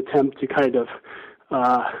the attempt to kind of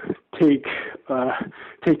take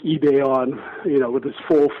eBay on, with this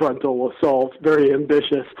full frontal assault, very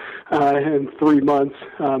ambitious, in 3 months.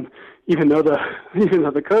 Even though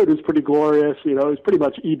the code was pretty glorious, it was pretty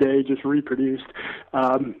much eBay just reproduced.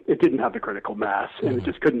 It didn't have the critical mass, and it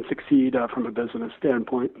just couldn't succeed from a business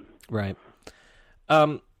standpoint. Right.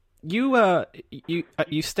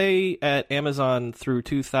 You stay at Amazon through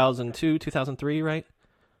 2002, 2003, right?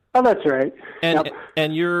 Oh, that's right. And yep.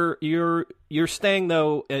 And you're staying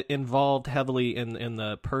though involved heavily in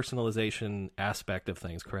the personalization aspect of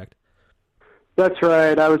things, correct? That's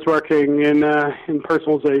right. I was working in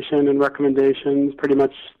personalization and recommendations pretty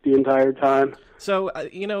much the entire time. So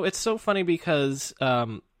it's so funny because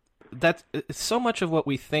that's so much of what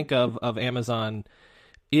we think of Amazon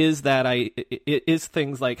is that it is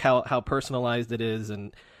things like how personalized it is,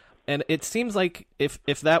 and it seems like if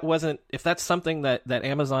that's something that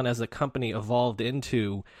Amazon as a company evolved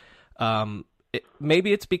into,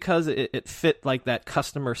 maybe it's because it fit like that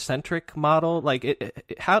customer centric model. Like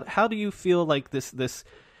how do you feel like this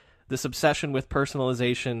obsession with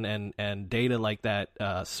personalization and data like that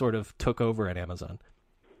sort of took over at Amazon?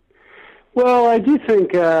 Well, I do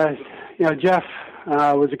think Jeff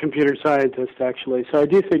was a computer scientist, actually, so I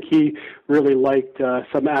do think he really liked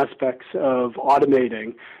some aspects of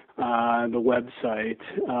automating the website,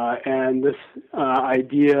 and this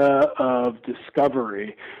idea of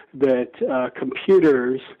discovery that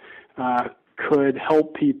computers could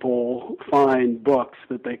help people find books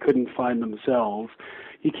that they couldn't find themselves.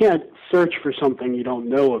 You can't search for something you don't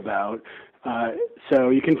know about. So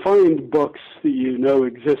you can find books that you know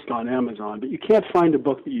exist on Amazon, but you can't find a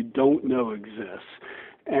book that you don't know exists.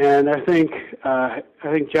 And I think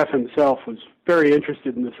Jeff himself was very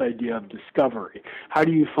interested in this idea of discovery. How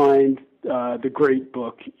do you find the great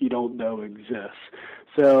book you don't know exists?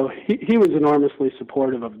 So he was enormously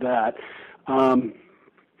supportive of that.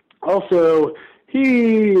 Also,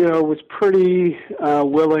 he was pretty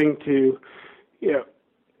willing to,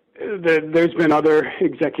 there's been other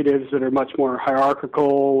executives that are much more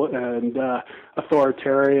hierarchical and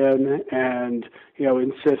authoritarian, and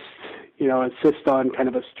insist on kind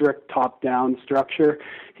of a strict top-down structure.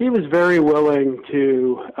 He was very willing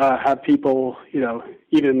to have people,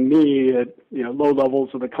 even me at low levels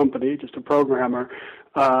of the company, just a programmer,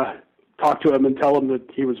 talk to him and tell him that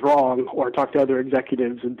he was wrong, or talk to other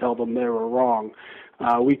executives and tell them they were wrong.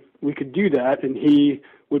 We could do that, and he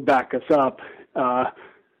would back us up,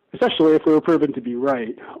 especially if we were proven to be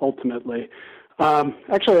right, ultimately.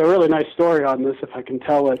 Actually, a really nice story on this, if I can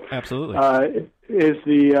tell it. Absolutely. Is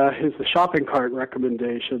the shopping cart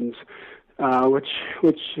recommendations,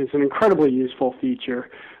 which is an incredibly useful feature.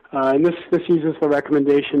 And this uses the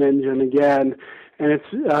recommendation engine again, and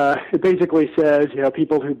it basically says,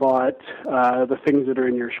 people who bought the things that are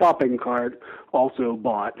in your shopping cart also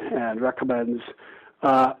bought, and recommends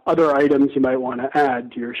other items you might want to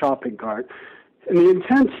add to your shopping cart. And the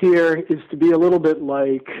intent here is to be a little bit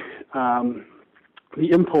like the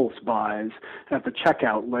impulse buys at the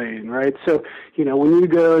checkout lane, right? So, when you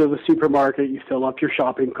go to the supermarket, you fill up your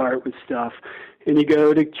shopping cart with stuff, and you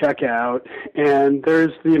go to checkout, and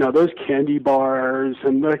there's, those candy bars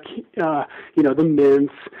and the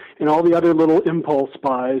mints and all the other little impulse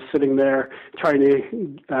buys sitting there trying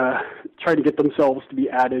to get themselves to be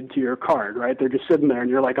added to your cart, right? They're just sitting there, and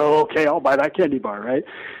you're like, oh, okay, I'll buy that candy bar, right?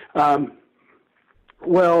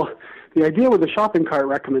 Well, the idea with the shopping cart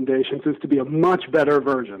recommendations is to be a much better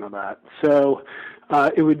version of that. So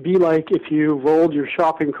it would be like if you rolled your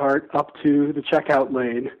shopping cart up to the checkout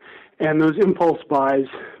lane, and those impulse buys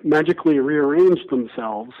magically rearranged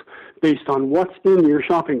themselves based on what's in your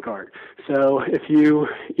shopping cart. So if you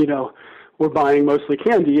were buying mostly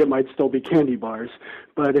candy, it might still be candy bars.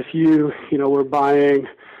 But if you were buying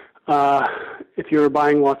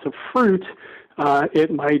lots of fruit,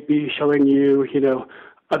 it might be showing you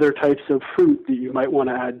other types of fruit that you might want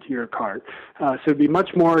to add to your cart. So it'd be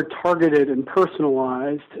much more targeted and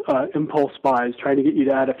personalized impulse buys, trying to get you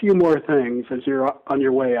to add a few more things as you're on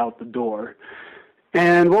your way out the door.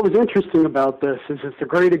 And what was interesting about this is it's a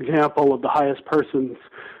great example of the highest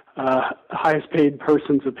paid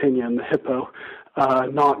person's opinion, the hippo,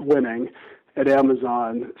 not winning at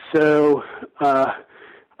Amazon. So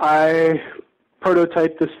I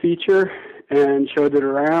prototyped this feature and showed it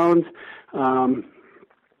around.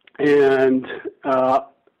 And a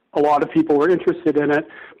lot of people were interested in it,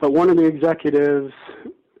 but one of the executives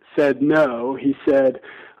said no. He said,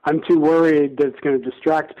 I'm too worried that it's going to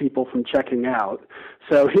distract people from checking out.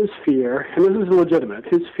 So his fear, and this is legitimate,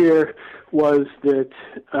 his fear was that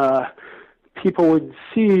people would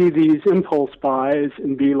see these impulse buys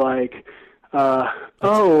and be like,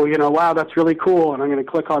 wow, that's really cool, and I'm going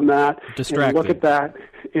to click on that and look at that.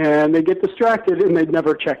 And they get distracted, and they'd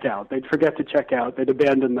never check out. They'd forget to check out. They'd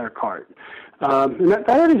abandon their cart. And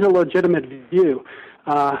that is a legitimate view.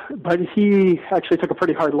 But he actually took a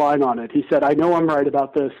pretty hard line on it. He said, I know I'm right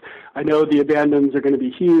about this. I know the abandons are going to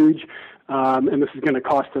be huge, and this is going to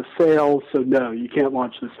cost us sales, so no, you can't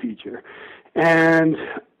launch this feature. And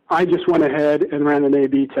I just went ahead and ran an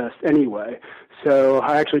A/B test anyway. So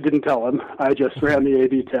I actually didn't tell him. I just ran the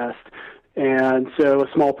A/B test. And so a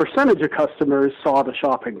small percentage of customers saw the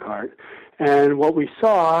shopping cart. And what we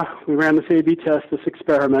saw, we ran this A/B test, this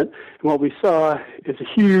experiment, and what we saw is a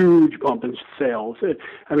huge bump in sales. It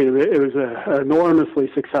was an enormously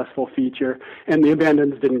successful feature, and the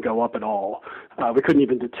abandons didn't go up at all. We couldn't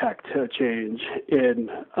even detect a change in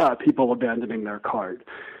people abandoning their cart.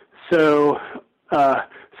 So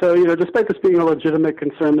despite this being a legitimate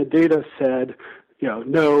concern, the data said,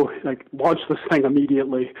 launch this thing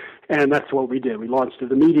immediately, and that's what we did. We launched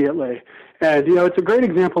it immediately. And, it's a great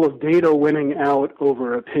example of data winning out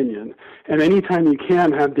over opinion. And anytime you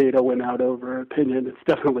can have data win out over opinion, it's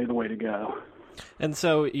definitely the way to go. And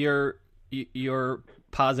so you're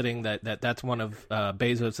positing that's one of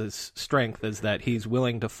Bezos' strength, is that he's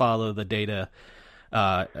willing to follow the data,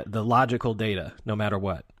 the logical data, no matter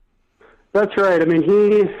what. That's right. I mean,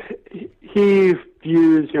 he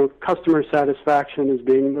views, customer satisfaction as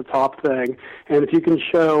being the top thing. And if you can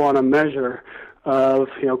show on a measure of,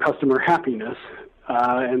 customer happiness,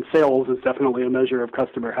 and sales is definitely a measure of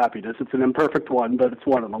customer happiness. It's an imperfect one, but it's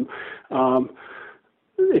one of them.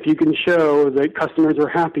 If you can show that customers are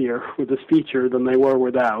happier with this feature than they were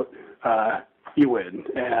without, you win.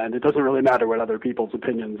 And it doesn't really matter what other people's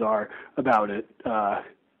opinions are about it.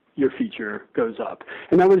 Your feature goes up.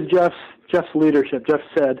 And that was Jeff's leadership. Jeff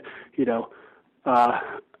said,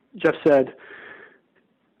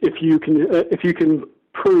 if you can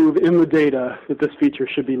prove in the data that this feature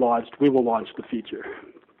should be launched, we will launch the feature.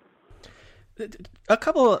 A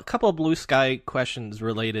couple of blue sky questions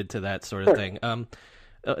related to that sort of thing.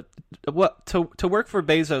 What to work for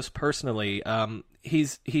Bezos personally?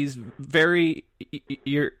 He's very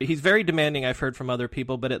demanding. I've heard from other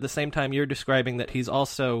people, but at the same time, you're describing that he's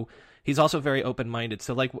also very open-minded.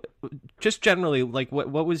 So, like, just generally, like,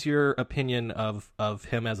 what was your opinion of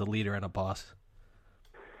him as a leader and a boss?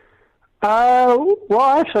 Well,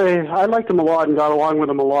 actually, I liked him a lot and got along with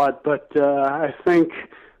him a lot, but I think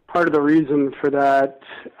part of the reason for that,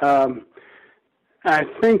 part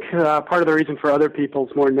of the reason for other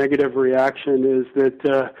people's more negative reaction is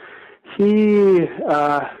that he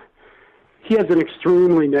has an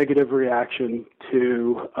extremely negative reaction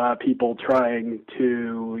to people trying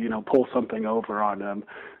to, pull something over on him,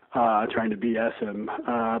 trying to BS him.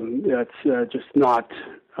 That's just not.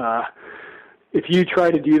 If you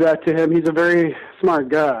try to do that to him, he's a very smart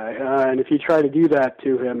guy, and if you try to do that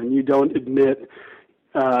to him and you don't admit,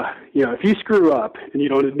 if you screw up and you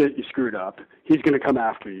don't admit you screwed up, he's going to come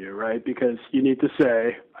after you, right? Because you need to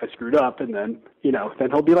say, I screwed up, and then, then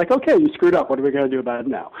he'll be like, okay, you screwed up. What are we going to do about it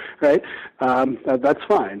now, right? That's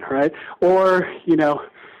fine, right? Or,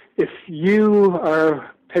 if you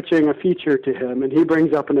are pitching a feature to him and he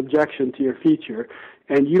brings up an objection to your feature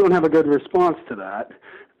and you don't have a good response to that,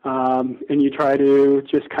 and you try to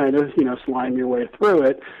just kind of, slime your way through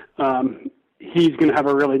it, he's going to have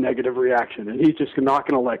a really negative reaction, and he's just not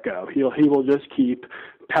going to let go. He will just keep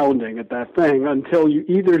pounding at that thing until you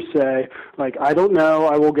either say, like, I don't know,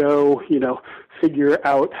 I will go, figure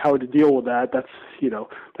out how to deal with that.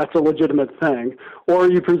 That's a legitimate thing. Or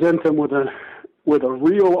you present him with a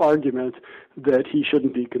real argument that he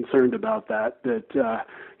shouldn't be concerned about that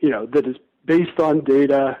that is based on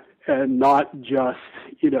data and not just,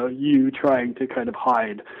 you trying to kind of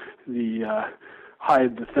hide the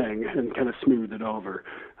thing and kind of smooth it over.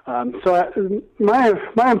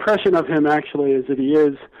 My impression of him actually is that he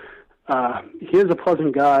is a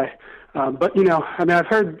pleasant guy. But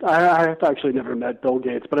I've actually never met Bill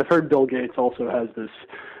Gates, but I've heard Bill Gates also has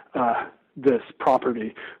this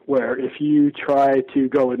property where if you try to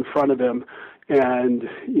go in front of him and,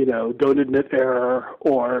 don't admit error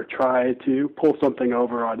or try to pull something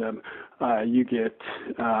over on him, you get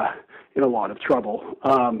in a lot of trouble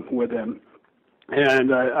with him.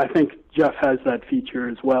 And I think Jeff has that feature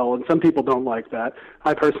as well, and some people don't like that.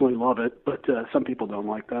 I personally love it, but some people don't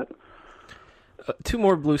like that. Two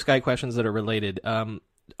more blue sky questions that are related. On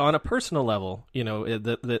a personal level,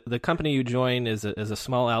 the company you join is a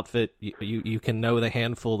small outfit. You can know the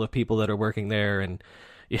handful of people that are working there, and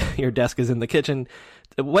your desk is in the kitchen.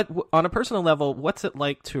 What on a personal level, what's it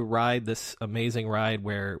like to ride this amazing ride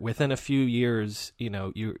where within a few years,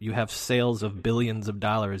 you have sales of billions of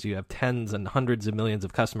dollars, you have tens and hundreds of millions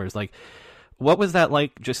of customers? Like, what was that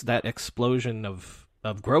like? Just that explosion of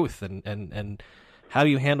growth, and how do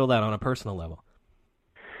you handle that on a personal level?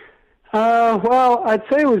 Well, I'd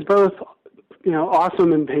say it was both,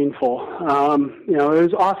 awesome and painful. It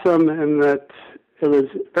was awesome in that it was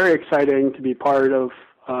very exciting to be part of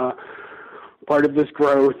this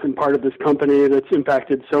growth and part of this company that's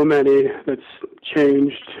impacted so many, that's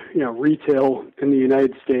changed, retail in the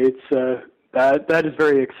United States. That is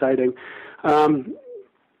very exciting.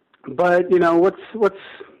 But what's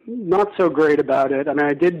not so great about it?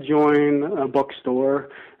 I did join a bookstore.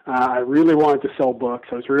 I really wanted to sell books.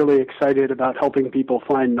 I was really excited about helping people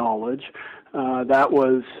find knowledge. That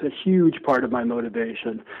was a huge part of my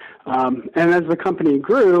motivation. And as the company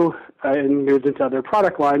grew and moved into other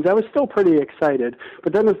product lines, I was still pretty excited.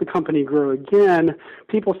 But then as the company grew again,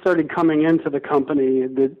 people started coming into the company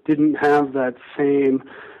that didn't have that same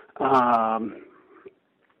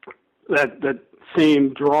that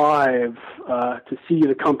same drive to see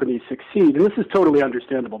the company succeed. And this is totally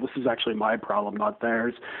understandable. This is actually my problem, not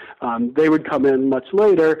theirs. They would come in much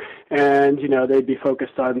later and, they'd be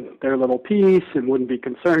focused on their little piece and wouldn't be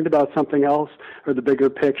concerned about something else or the bigger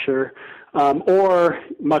picture. Or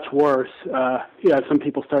much worse, some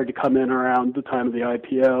people started to come in around the time of the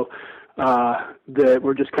IPO that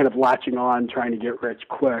were just kind of latching on, trying to get rich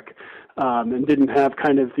quick, and didn't have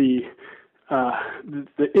kind of the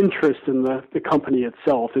interest in the company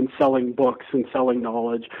itself, in selling books and selling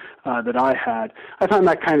knowledge that I had. I found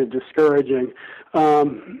that kind of discouraging.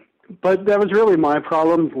 But that was really my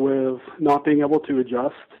problem with not being able to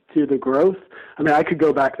adjust to the growth. I could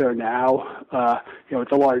go back there now.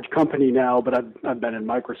 It's a large company now, but I've been in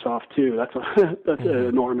Microsoft too. That's an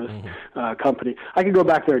enormous company. I could go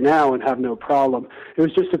back there now and have no problem. It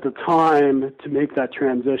was just at the time to make that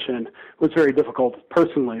transition was very difficult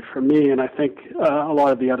personally for me, and I think a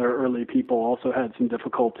lot of the other early people also had some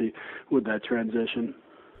difficulty with that transition.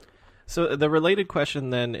 So the related question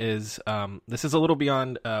then is, this is a little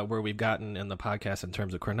beyond where we've gotten in the podcast in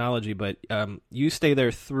terms of chronology, but you stay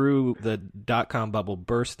there through the dot-com bubble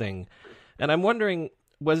bursting. And I'm wondering,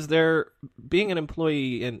 was there, being an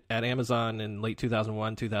employee at Amazon in late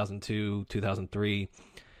 2001, 2002, 2003,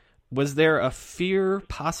 was there a fear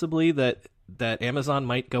possibly that Amazon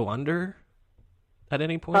might go under at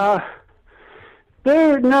any point?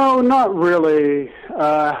 No, not really.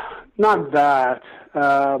 Not that.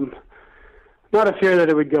 Not a fear that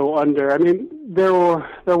it would go under. I mean, there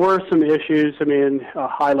were some issues. I mean, a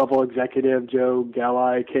high-level executive, Joe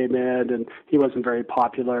Galli, came in, and he wasn't very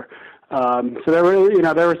popular. So there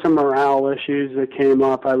were some morale issues that came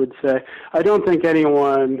up, I would say. I don't think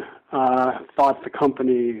anyone thought the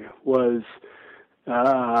company was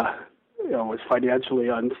financially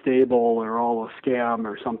unstable or all a scam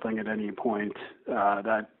or something at any point.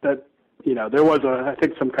 There was I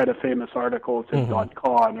think some kind of famous article in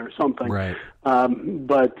 .con or something. Right.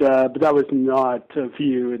 But that was not a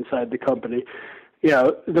view inside the company.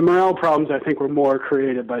 The morale problems I think were more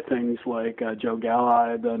created by things like Joe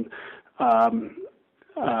Galli than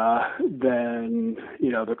the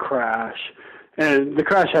crash. And the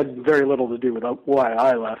crash had very little to do with why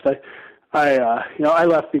I left. I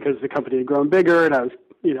left because the company had grown bigger and I was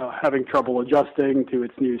having trouble adjusting to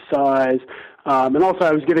its new size. And also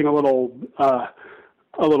I was getting a little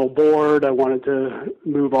bored. I wanted to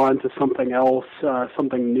move on to something else,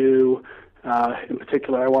 something new. In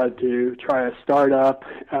particular, I wanted to try a startup.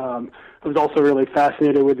 I was also really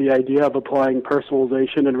fascinated with the idea of applying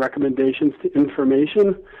personalization and recommendations to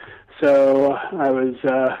information. So I was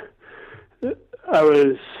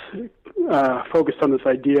focused on this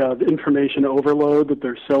idea of information overload, that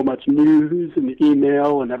there's so much news and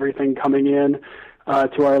email and everything coming in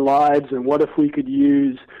to our lives, and what if we could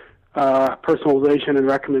use personalization and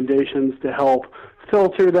recommendations to help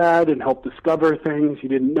filter that and help discover things you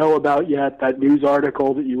didn't know about yet, that news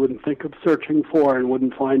article that you wouldn't think of searching for and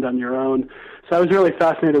wouldn't find on your own. So I was really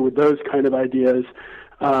fascinated with those kind of ideas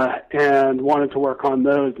and wanted to work on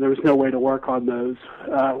those. There was no way to work on those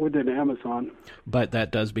within Amazon. But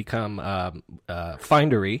that does become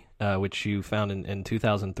Findery, which you found in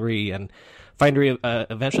 2003, and Findery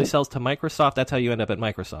eventually sells to Microsoft. That's how you end up at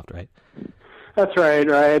Microsoft, right? That's right.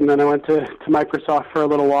 And then I went to Microsoft for a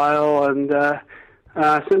little while, and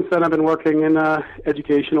since then I've been working in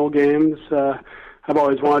educational games. I've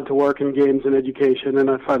always wanted to work in games and education,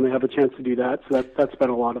 and I finally have a chance to do that, so that's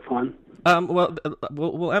been a lot of fun. Well,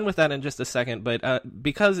 we'll end with that in just a second, but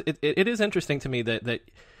because it is interesting to me that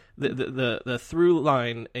the through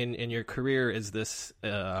line in your career is this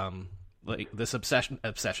like this obsession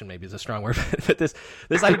maybe is a strong word, but this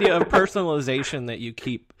idea of personalization that you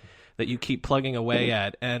keep plugging away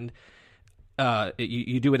at, and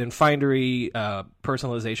you do it in Findery,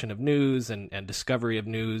 personalization of news and discovery of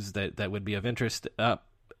news that would be of interest.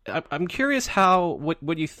 I'm curious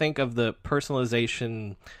what you think of the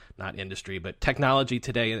personalization, not industry, but technology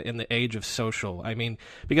today in the age of social. I mean,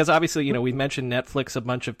 because obviously, we've mentioned Netflix a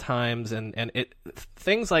bunch of times, and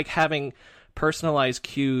things like having personalized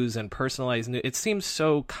cues and personalized news, it seems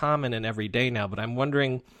so common and everyday now, but I'm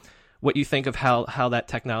wondering what you think of how that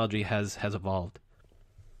technology has evolved.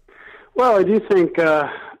 Well, I do think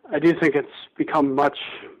it's become much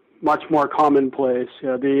more commonplace.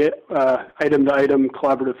 The item-to-item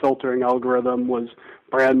collaborative filtering algorithm was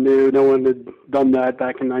brand new. No one had done that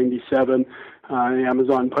back in '97.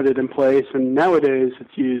 Amazon put it in place, and nowadays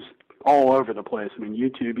it's used all over the place. I mean,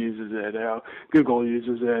 YouTube uses it, Google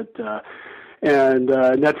uses it, and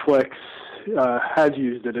Netflix has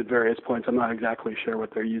used it at various points. I'm not exactly sure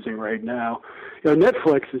what they're using right now.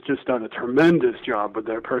 Netflix has just done a tremendous job with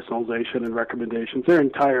their personalization and recommendations. Their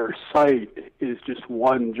entire site is just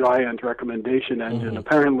one giant recommendation engine. Mm-hmm.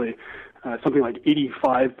 Apparently, something like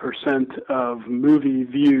 85% of movie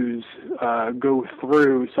views go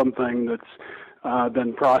through something that's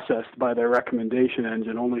been processed by their recommendation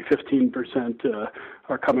engine. Only 15%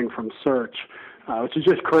 are coming from search, which is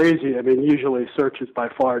just crazy. I mean, usually search is by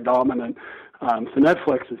far dominant. So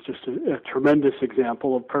Netflix is just a tremendous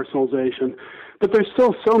example of personalization. But there's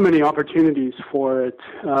still so many opportunities for it.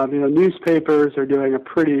 Newspapers are doing a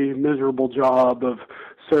pretty miserable job of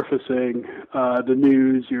surfacing the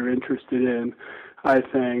news you're interested in, I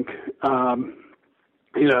think. The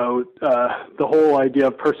whole idea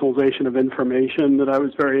of personalization of information that I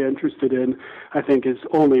was very interested in, I think has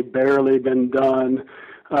only barely been done.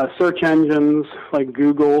 Search engines like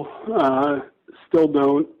Google still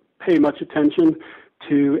don't pay much attention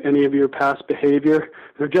to any of your past behavior.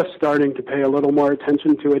 They're just starting to pay a little more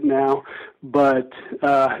attention to it now, but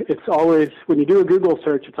it's always, when you do a Google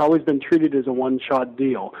search, it's always been treated as a one-shot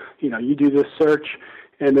deal. You do this search,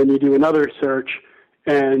 and then you do another search,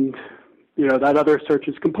 and that other search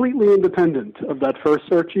is completely independent of that first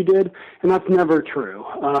search you did, and that's never true.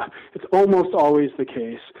 It's almost always the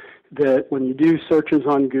case that when you do searches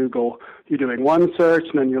on Google, you're doing one search,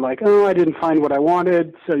 and then you're like, oh, I didn't find what I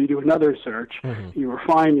wanted, so you do another search. Mm-hmm. You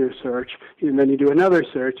refine your search, and then you do another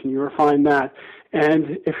search, and you refine that.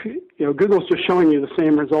 And if Google's just showing you the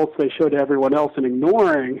same results they show to everyone else and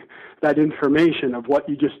ignoring that information of what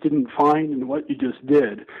you just didn't find and what you just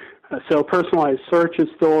did. So personalized search is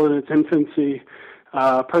still in its infancy.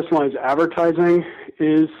 Personalized advertising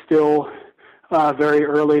is still very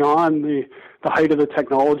early on. The height of the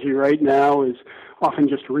technology right now is often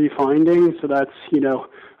just refinding. So that's,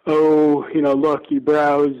 look, you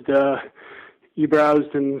browsed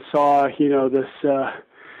and saw,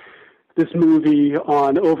 this movie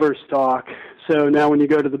on Overstock. So now when you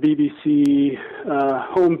go to the BBC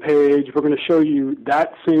homepage, we're going to show you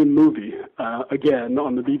that same movie again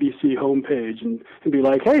on the BBC homepage and be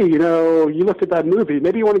like, hey, you looked at that movie.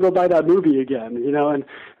 Maybe you want to go buy that movie again, and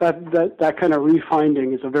that kind of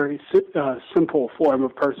refinding is a very simple form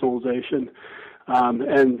of personalization.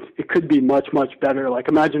 And it could be much, much better. Like,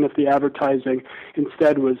 imagine if the advertising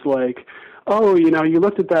instead was like, oh, you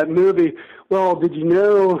looked at that movie. Well, did you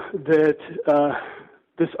know that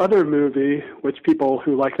this other movie, which people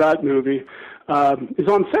who like that movie, is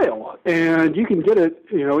on sale, and you can get it,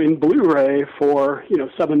 in Blu-ray for,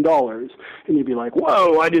 $7, and you'd be like,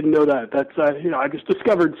 whoa, I didn't know that. That's, I just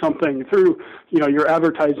discovered something through, your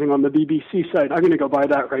advertising on the BBC site. I'm going to go buy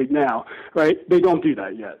that right now, right? They don't do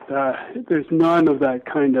that yet. There's none of that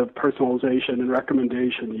kind of personalization and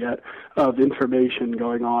recommendation yet of information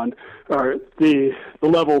going on, or the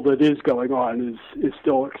level that is going on is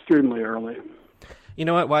still extremely early. You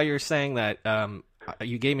know what? While you're saying that,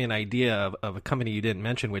 you gave me an idea of a company you didn't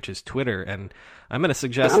mention, which is Twitter, and I'm going to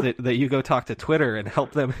suggest that you go talk to Twitter and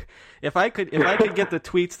help them. If I could get the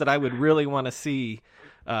tweets that I would really want to see,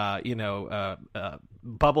 bubble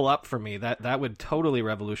up for me, that would totally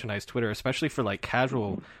revolutionize Twitter, especially for like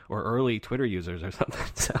casual or early Twitter users or something.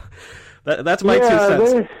 So that's my 2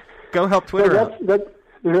 cents. Go help Twitter. That's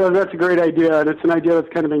a great idea, and it's an idea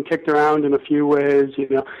that's kind of been kicked around in a few ways.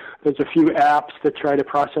 There's a few apps that try to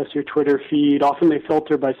process your Twitter feed. Often they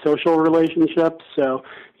filter by social relationships. So,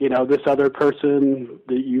 this other person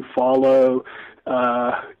that you follow,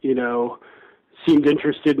 seemed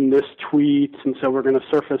interested in this tweet, and so we're going to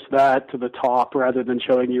surface that to the top rather than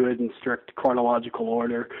showing you it in strict chronological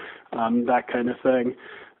order, that kind of thing.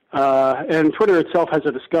 And Twitter itself has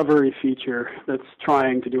a discovery feature that's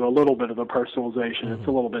trying to do a little bit of a personalization. Mm-hmm. It's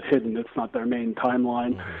a little bit hidden. It's not their main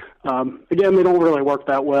timeline. Mm-hmm. Again, they don't really work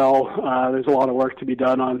that well. There's a lot of work to be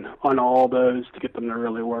done on all those to get them to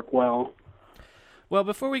really work well. Well,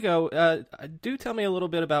 before we go, do tell me a little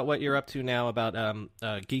bit about what you're up to now about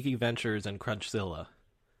Geeky Ventures and Crunchzilla.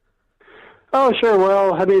 Oh, sure.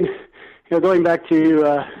 Well, going back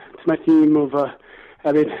to my theme of...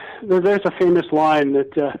 there's a famous line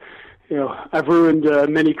that, I've ruined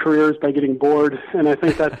many careers by getting bored, and I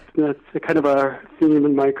think that's kind of a theme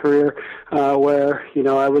in my career, where,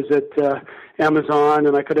 I was at Amazon,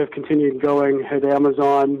 and I could have continued going at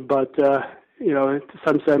Amazon, but, to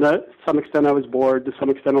some extent I was bored, to some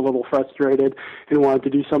extent a little frustrated, and wanted to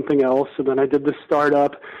do something else, and then I did this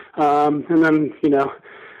startup, and then,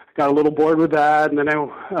 got a little bored with that, and then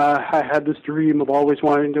I had this dream of always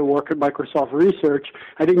wanting to work at Microsoft Research.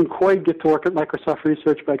 I didn't quite get to work at Microsoft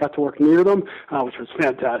Research, but I got to work near them, which was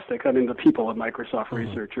fantastic. The people at Microsoft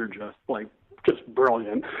Research are just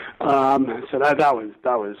brilliant. So that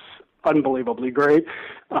was unbelievably great.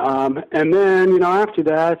 And then after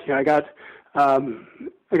that, I got a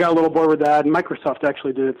little bored with that, and Microsoft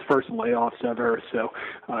actually did its first layoffs ever, so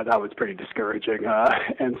that was pretty discouraging.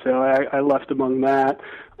 And so I left among that,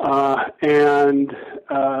 and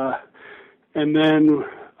then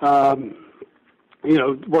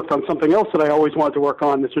worked on something else that I always wanted to work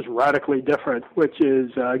on that's just radically different, which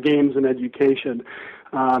is games and education.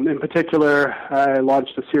 In particular, I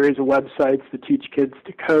launched a series of websites that teach kids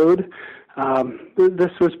to code.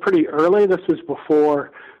 This was pretty early. This was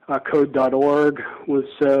before Code.org was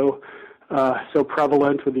so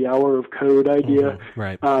prevalent with the Hour of Code idea. Mm-hmm.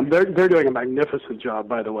 Right. They're doing a magnificent job,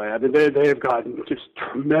 by the way. They've gotten just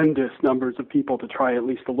tremendous numbers of people to try at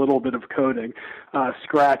least a little bit of coding.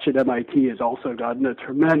 Scratch at MIT has also gotten a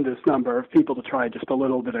tremendous number of people to try just a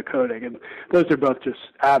little bit of coding, and those are both just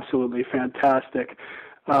absolutely fantastic.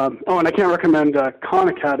 And I can't recommend Khan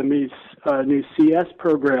Academy's new CS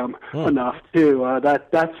program enough, too.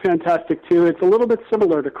 That's fantastic, too. It's a little bit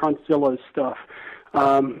similar to Crunchzilla's stuff.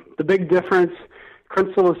 The big difference,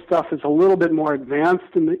 Crunchzilla's stuff is a little bit more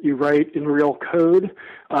advanced in that you write in real code.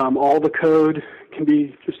 All the code can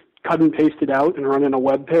be just cut and pasted out and run in a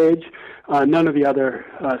web page. None of the other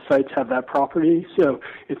sites have that property, so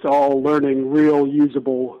it's all learning real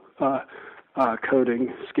usable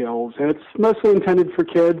coding skills. And it's mostly intended for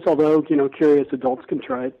kids, although, curious adults can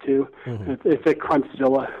try it too, if it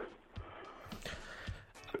Crunchzilla.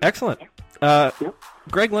 Excellent. Yep.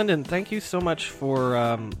 Greg Linden, thank you so much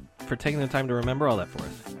for taking the time to remember all that for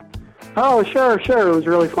us. Oh, sure. It was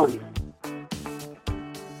really fun.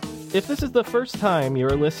 If this is the first time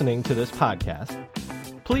you're listening to this podcast,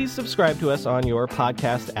 please subscribe to us on your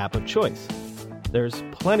podcast app of choice. There's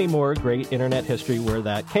plenty more great internet history where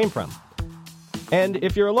that came from. And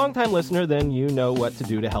if you're a longtime listener, then you know what to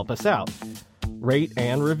do to help us out. Rate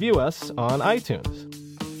and review us on iTunes.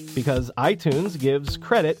 Because iTunes gives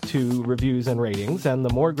credit to reviews and ratings, and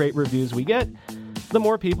the more great reviews we get, the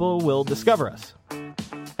more people will discover us.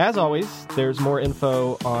 As always, there's more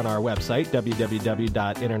info on our website,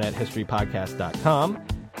 www.internethistorypodcast.com.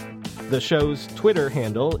 The show's Twitter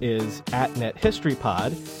handle is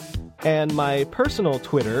 @NetHistoryPod, and my personal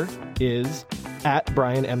Twitter is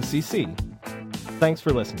 @BrianMCC. Thanks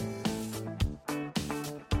for listening.